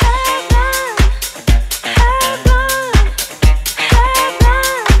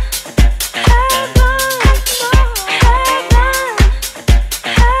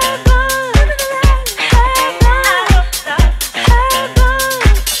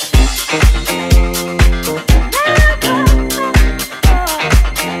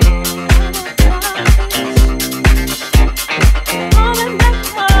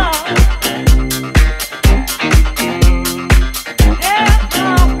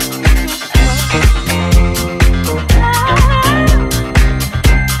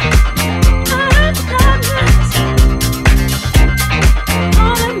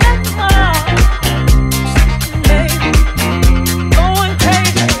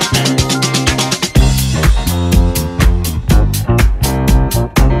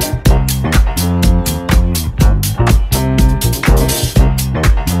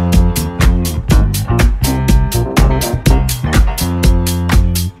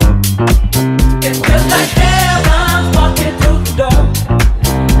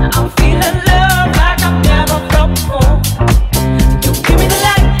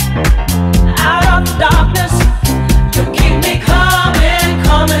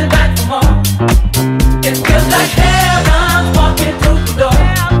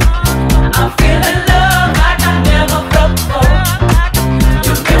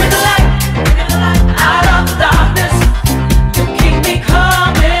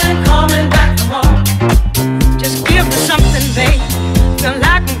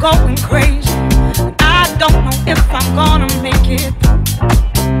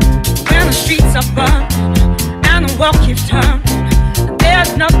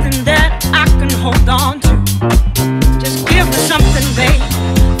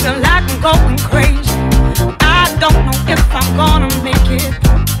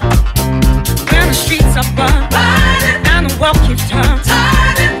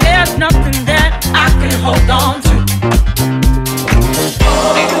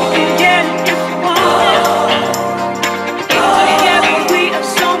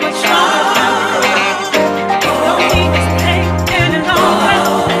 Don't need this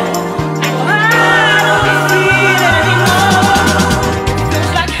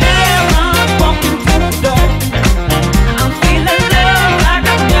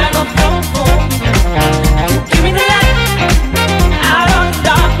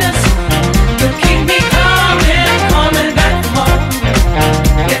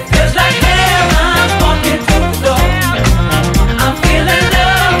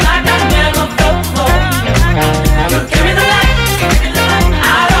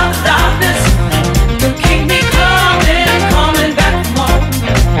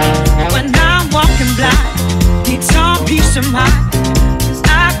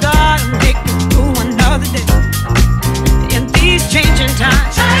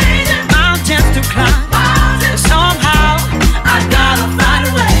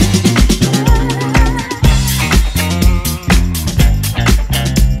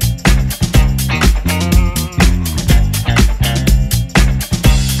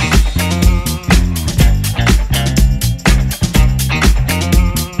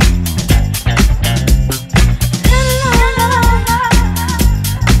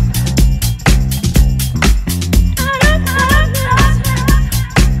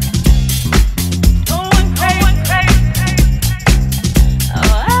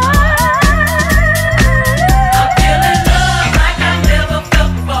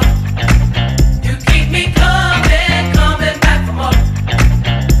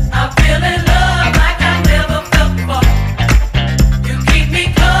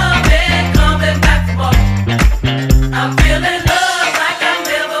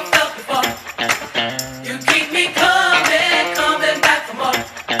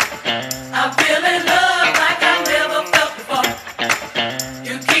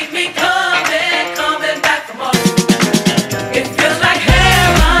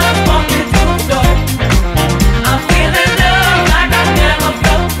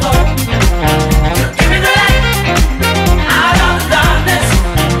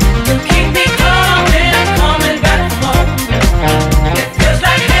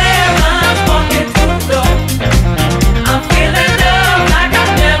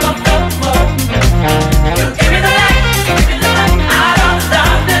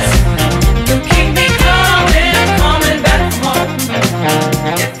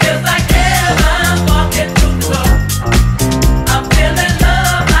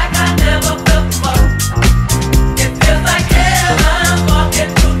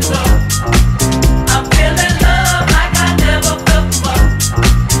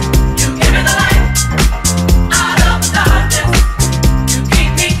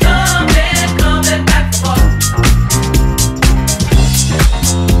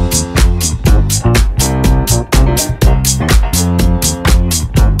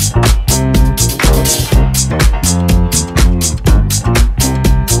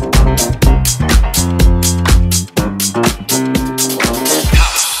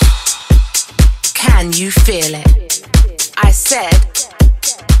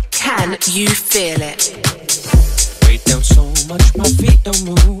Can you feel it? Weight down so much, my feet don't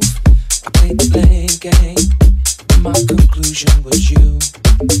move. I played the blame game, and my conclusion was you.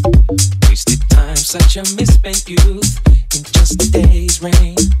 Wasted time, such a misspent youth. In just a day's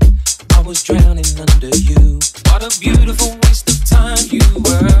rain, I was drowning under you. What a beautiful waste of time you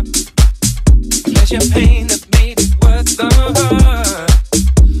were. Pleasure, pain that made it worth the hurt.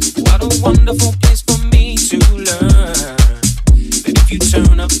 What a wonderful place for me to learn that if you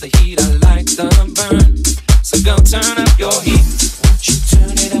turn up the heat, I like the burn. So go turn up your heat. Won't you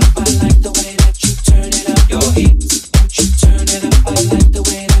turn it up? I like the way that you turn it up. Your heat. Won't you turn it up? I like the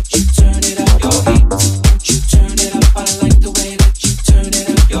way that you turn it up. Your heat. Won't you turn it up? I like the way that you turn it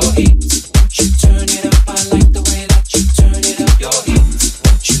up. Your heat. Won't you turn it up? I like the way that you turn it up. Your heat.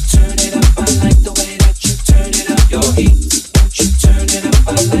 Won't you turn it up? I like the way that you turn it up. Your heat. Won't you turn it up? I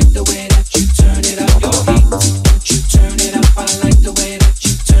like the way that you turn it up. Your heat. Won't you turn it up? I like the way that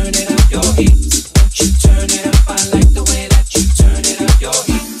you turn it up. Your heat. Won't you turn it up? I like the way that you turn it up. Your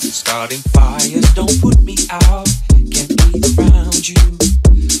heat. Starting fires don't put me out. Can't breathe around you,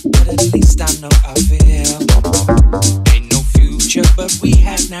 but at least I know I feel. Ain't no future, but we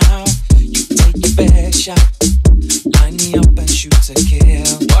have now. You take your best shot, line me up and shoot to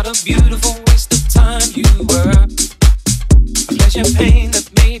kill. What a beautiful waste of time you were. A pleasure, pain that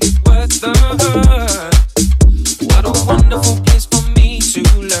made it worth the hurt. What a wonderful place for me to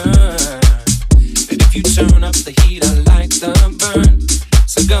learn that if you turn up the heat, I like the burn.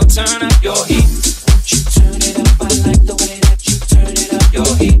 So go turn up your heat. Won't you turn it up? I like the way that you turn it up. Your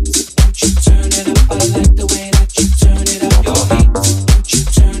heat. Won't you turn it up? I like the way that you turn it up. Your heat. Won't you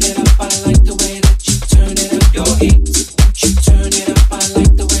turn it up? I like the way that you turn it up. Your heat. Won't you turn it up? I like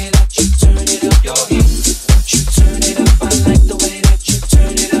the way that you turn it up. Your heat. Won't you turn it up? I like the way that you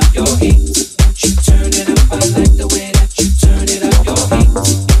turn it up. Your heat. Won't you turn it up? I like the way that you turn it up. Your heat.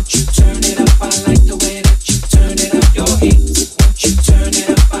 Won't you turn it up? I like the way that you turn it up. Your heat. Won't you turn it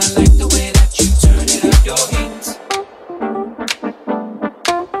up? I like the way that you turn it up. Your heat.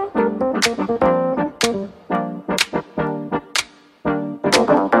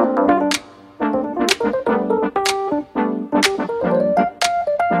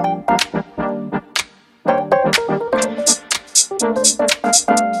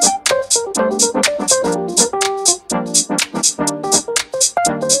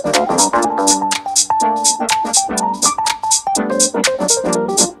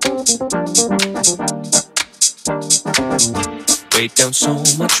 Weight down so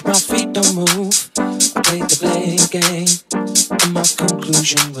much, my feet don't move. I played the blame game, and my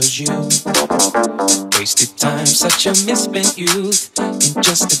conclusion was you. Wasted time, such a misspent youth. In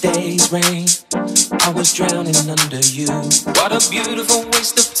just a day's rain, I was drowning under you. What a beautiful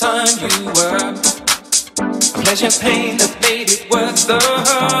waste of time you were. A pleasure, pain that made it worth the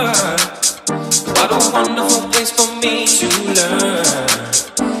hurt. What a wonderful place for me to learn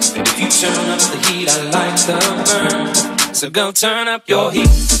that if you turn up the heat, I like the burn. So go turn up your heat.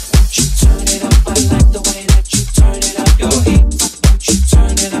 Won't you turn it up? I like the way that you turn it up. Your heat. Won't you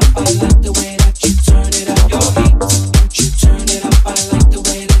turn it up? I like the way that you turn it up. Your heat. Won't you turn it up? I like the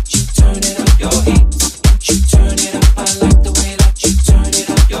way that you turn it up. Your heat. Won't you turn it up? I like the way that you turn it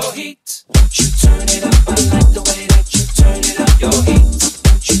up. Your heat. Won't you turn it up? I like the way that you turn it up. Your heat.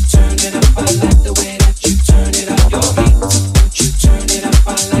 Won't you turn it up? I like the way that you turn it up. Your heat. Won't you turn it up? I like the way that you turn it up. Your heat. Won't you turn it up? I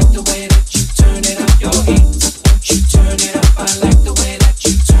like the way that you turn it up. Your heat. Won't you turn it up? I like the way that you turn it up. Your heat. Won't you turn it up? I like the way that you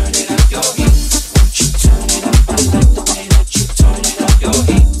turn it up. Your heat.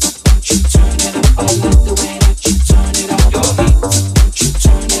 Won't you turn it up? I like the way that you turn it up. Your heat. Won't you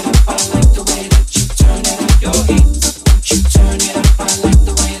turn it up? I like the way that you turn it up. Your heat. Won't you turn it up? I like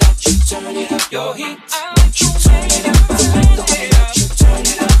the way that you turn it up. Your heat. Won't you turn it up? I like the way that you turn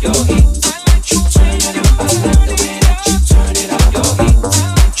it up. Your heat. Won't you turn it up?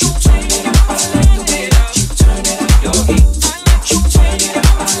 I like the way that you turn it up. Your heat. Won't you turn it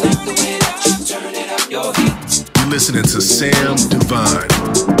up? I like the way that you turn it up. Your heat. You're listening to S.A.M Divine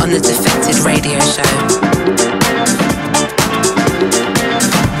On the Defected Radio Show.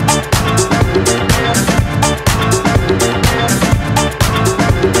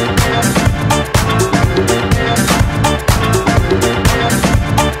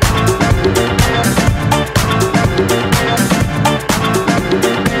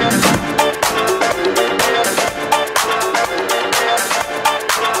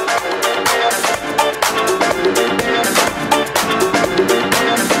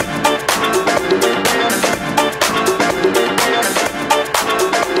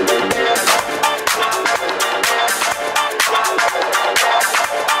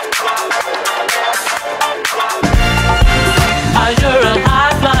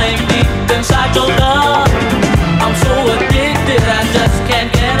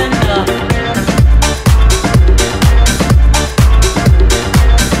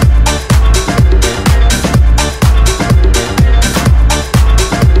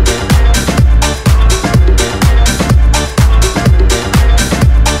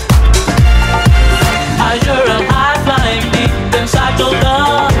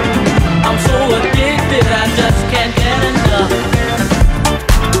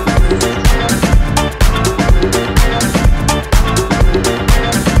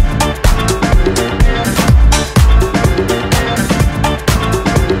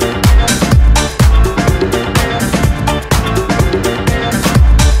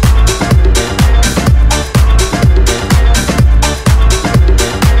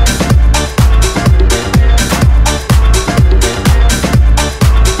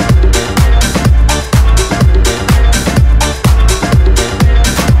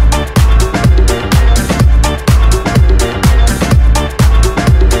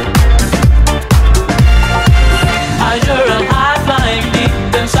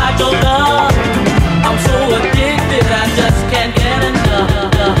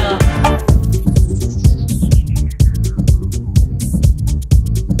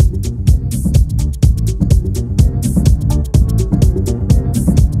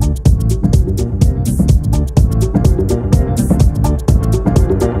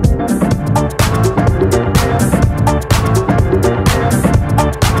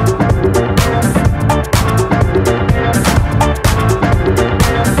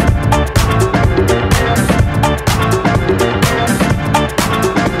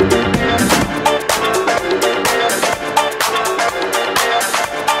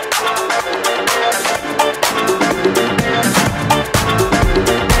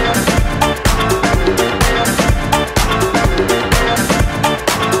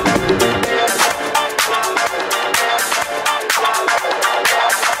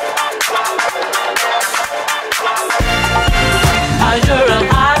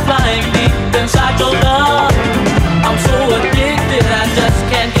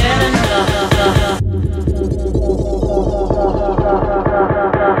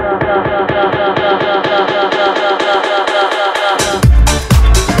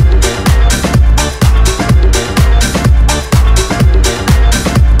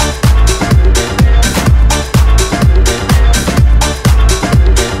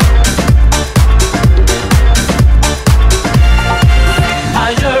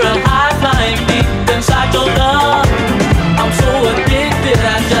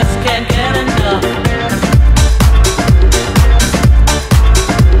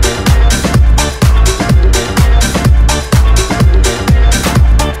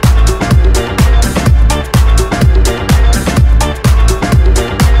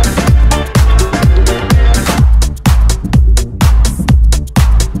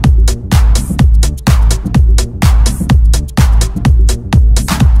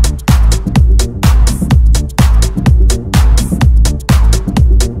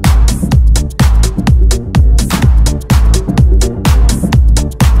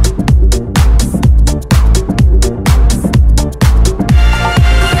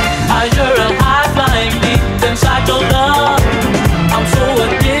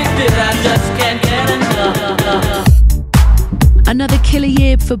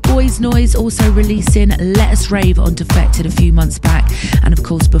 for Boys Noise, also releasing Let Us Rave on Defected a few months back. And of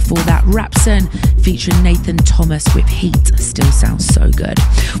course, before that, Rapson featuring Nathan Thomas with Heat. Still sounds so good.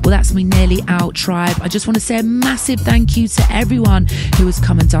 Well, that's me nearly out, tribe. I just want to say a massive thank you to everyone who has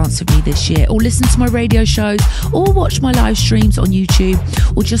come and danced with me this year, or listened to my radio shows, or watched my live streams on YouTube,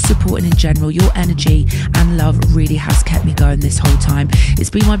 or just supporting in general. Your energy and love really has kept me going this whole time. It's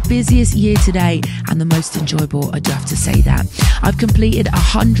been my busiest year to date and the most enjoyable, I do have to say that. I've completed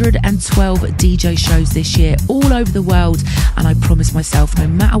 112 DJ shows this year all over the world, and I promised myself no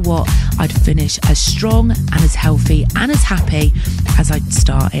matter what, I'd finish as strong and as healthy and as happy as I'd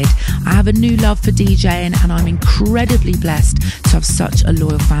started. I have a new love for DJing, and I'm incredibly blessed to have such a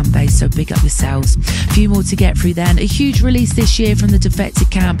loyal fan base, so big up yourselves. A few more to get through then. A huge release this year from the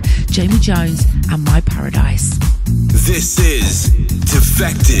Defected camp, Jamie Jones and My Paradise. This is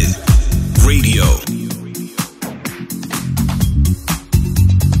Defected Radio.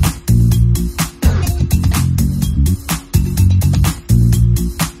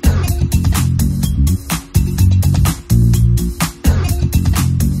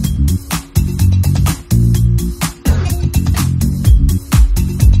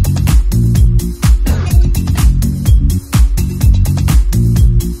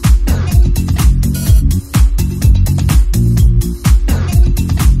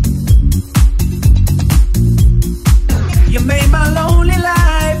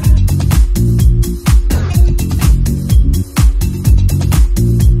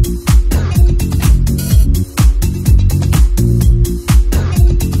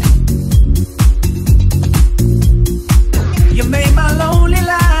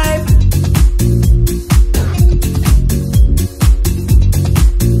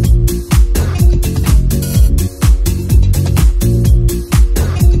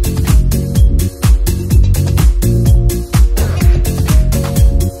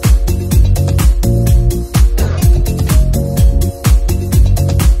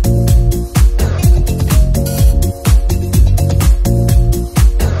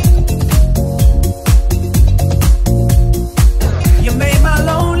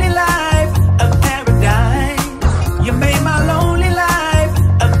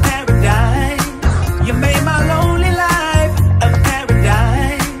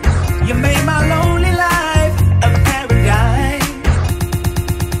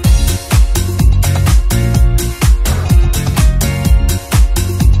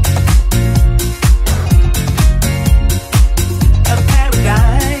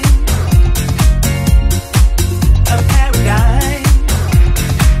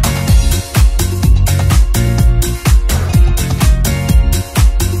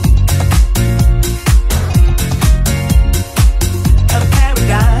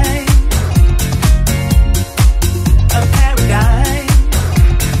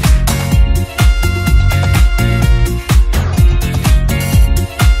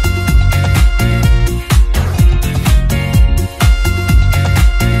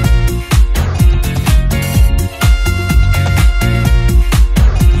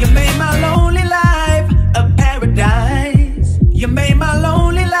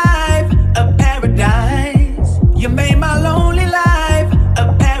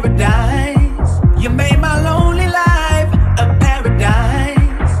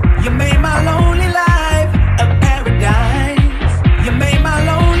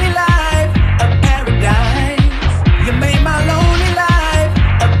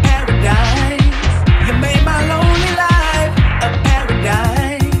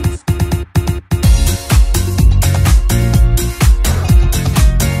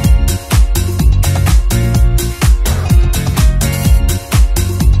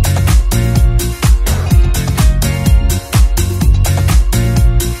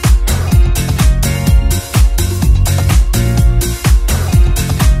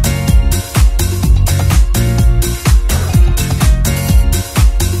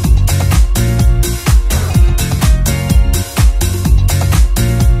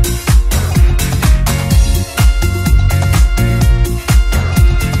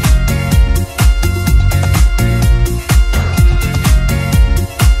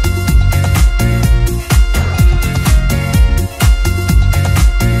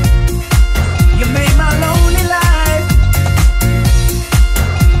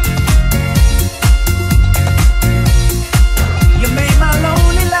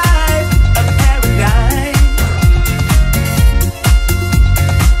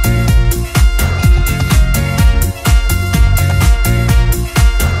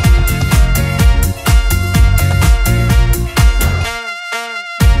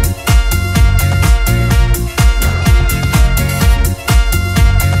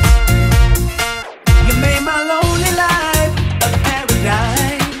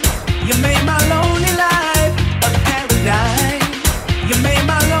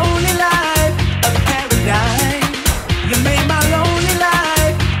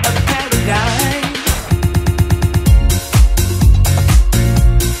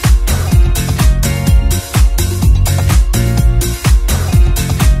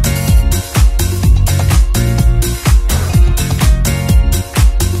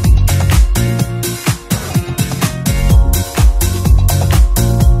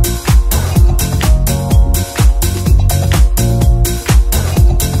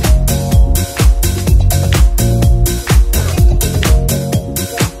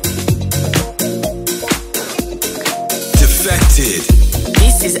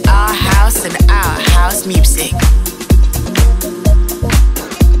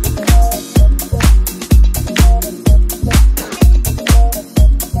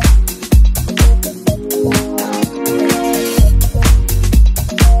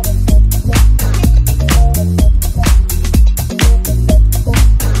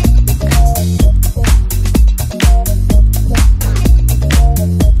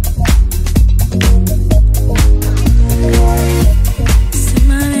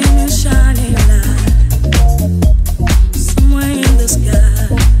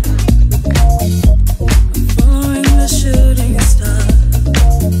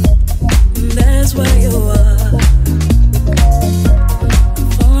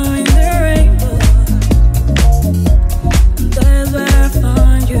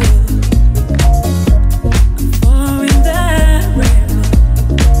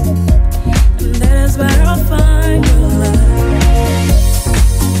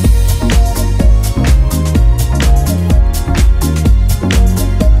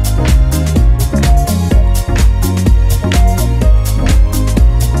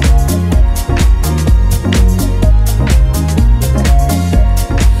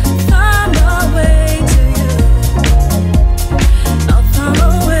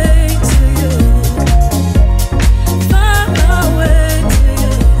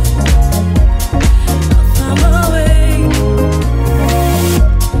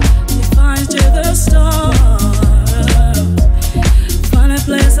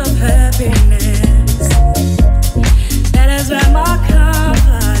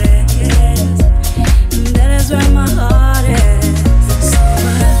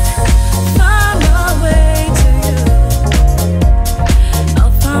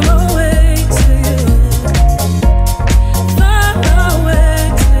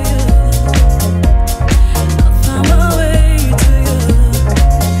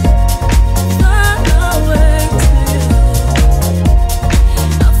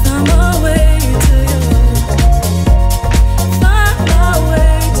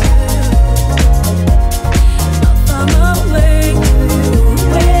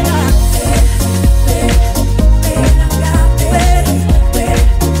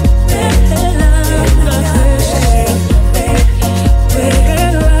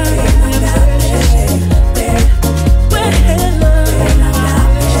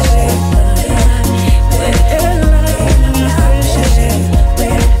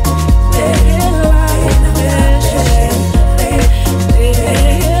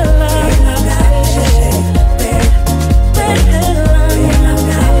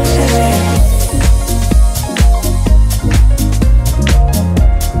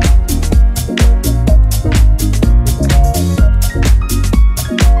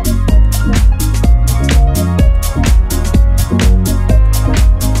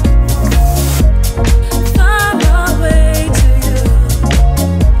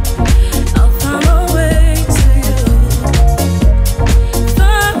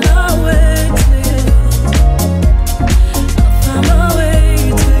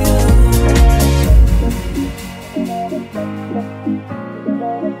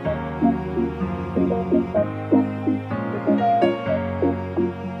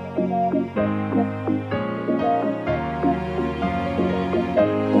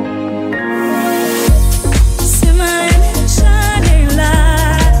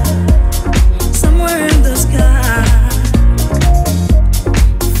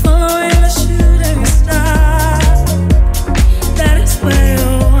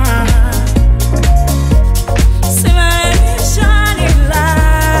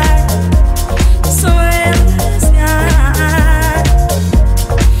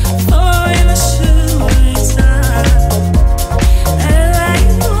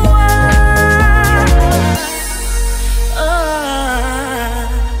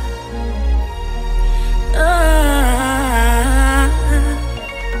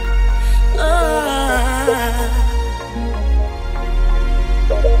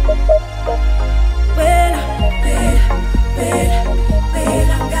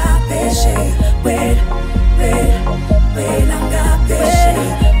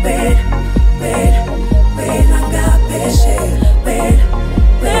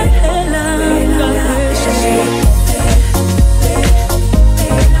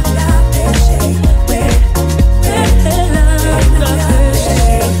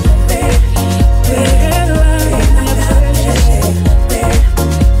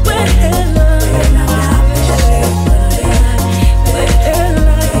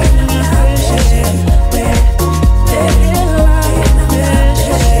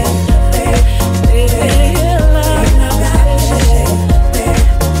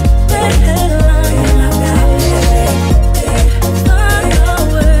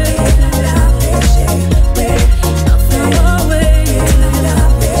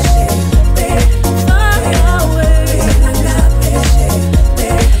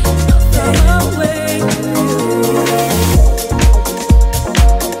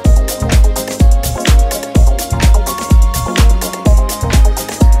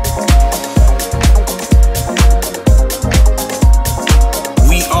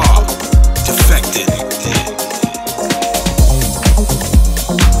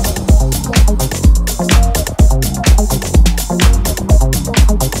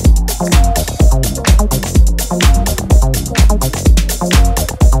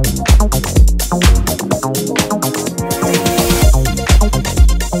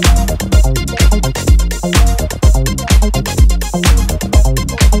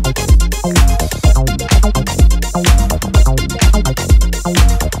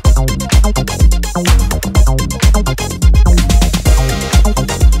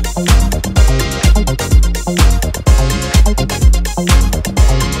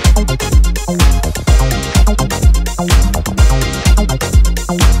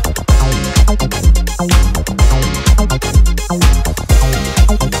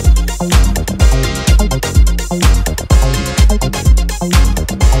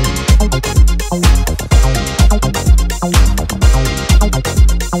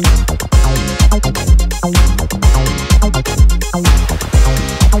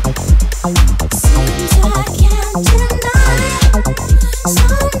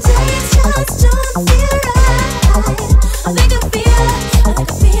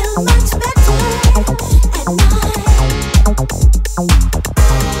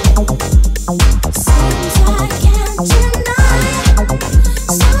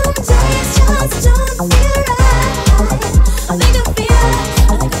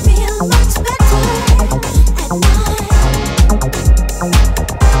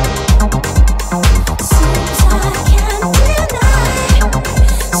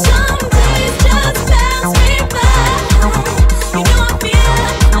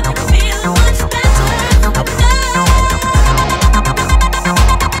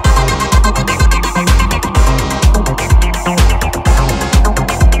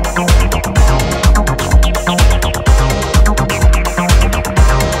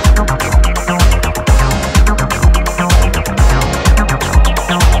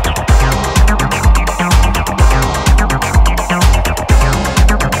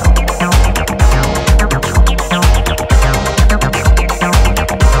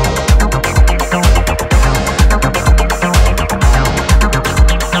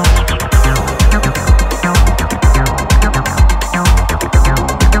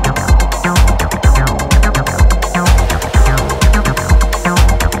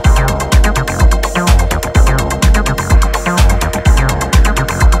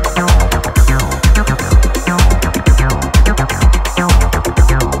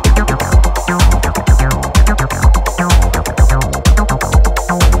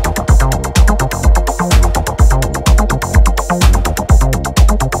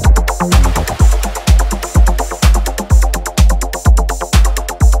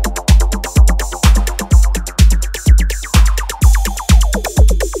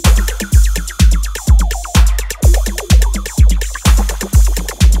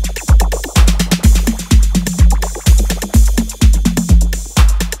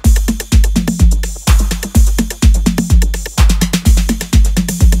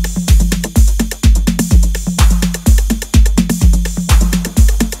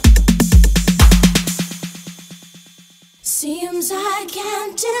 Seems I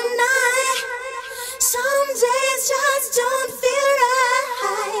can't deny. Some days just don't feel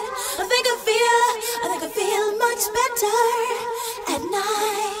right. I think I feel much better at night.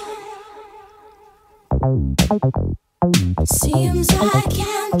 Seems I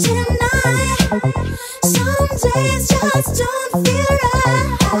can't deny. Some days just pass me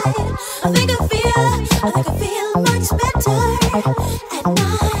by. You know I feel much better at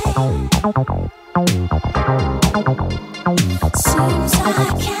night.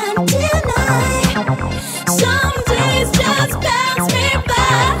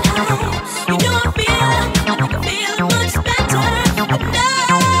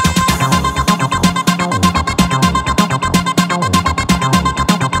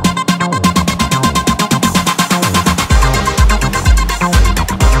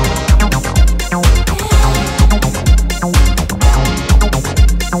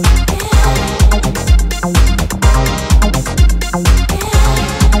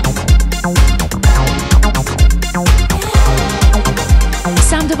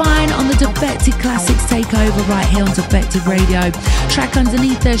 Defected Classics takeover right here on Defected Radio. Track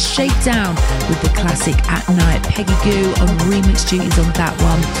underneath there, Shakedown with the classic At Night. Peggy Goo on remix duties on that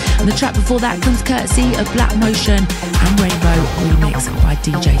one. And the track before that comes courtesy of Black Motion and Rainbow remix by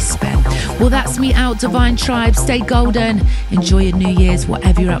DJ S.A.M. Well, that's me out, Divine Tribe. Stay golden. Enjoy your New Year's,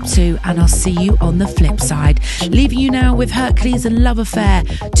 whatever you're up to, and I'll see you on the flip side. Leaving you now with Hercules and Love Affair.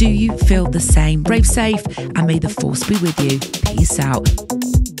 Do you feel the same? Brave safe, and may the force be with you. Peace out.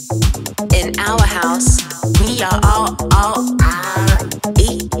 In our house, we are all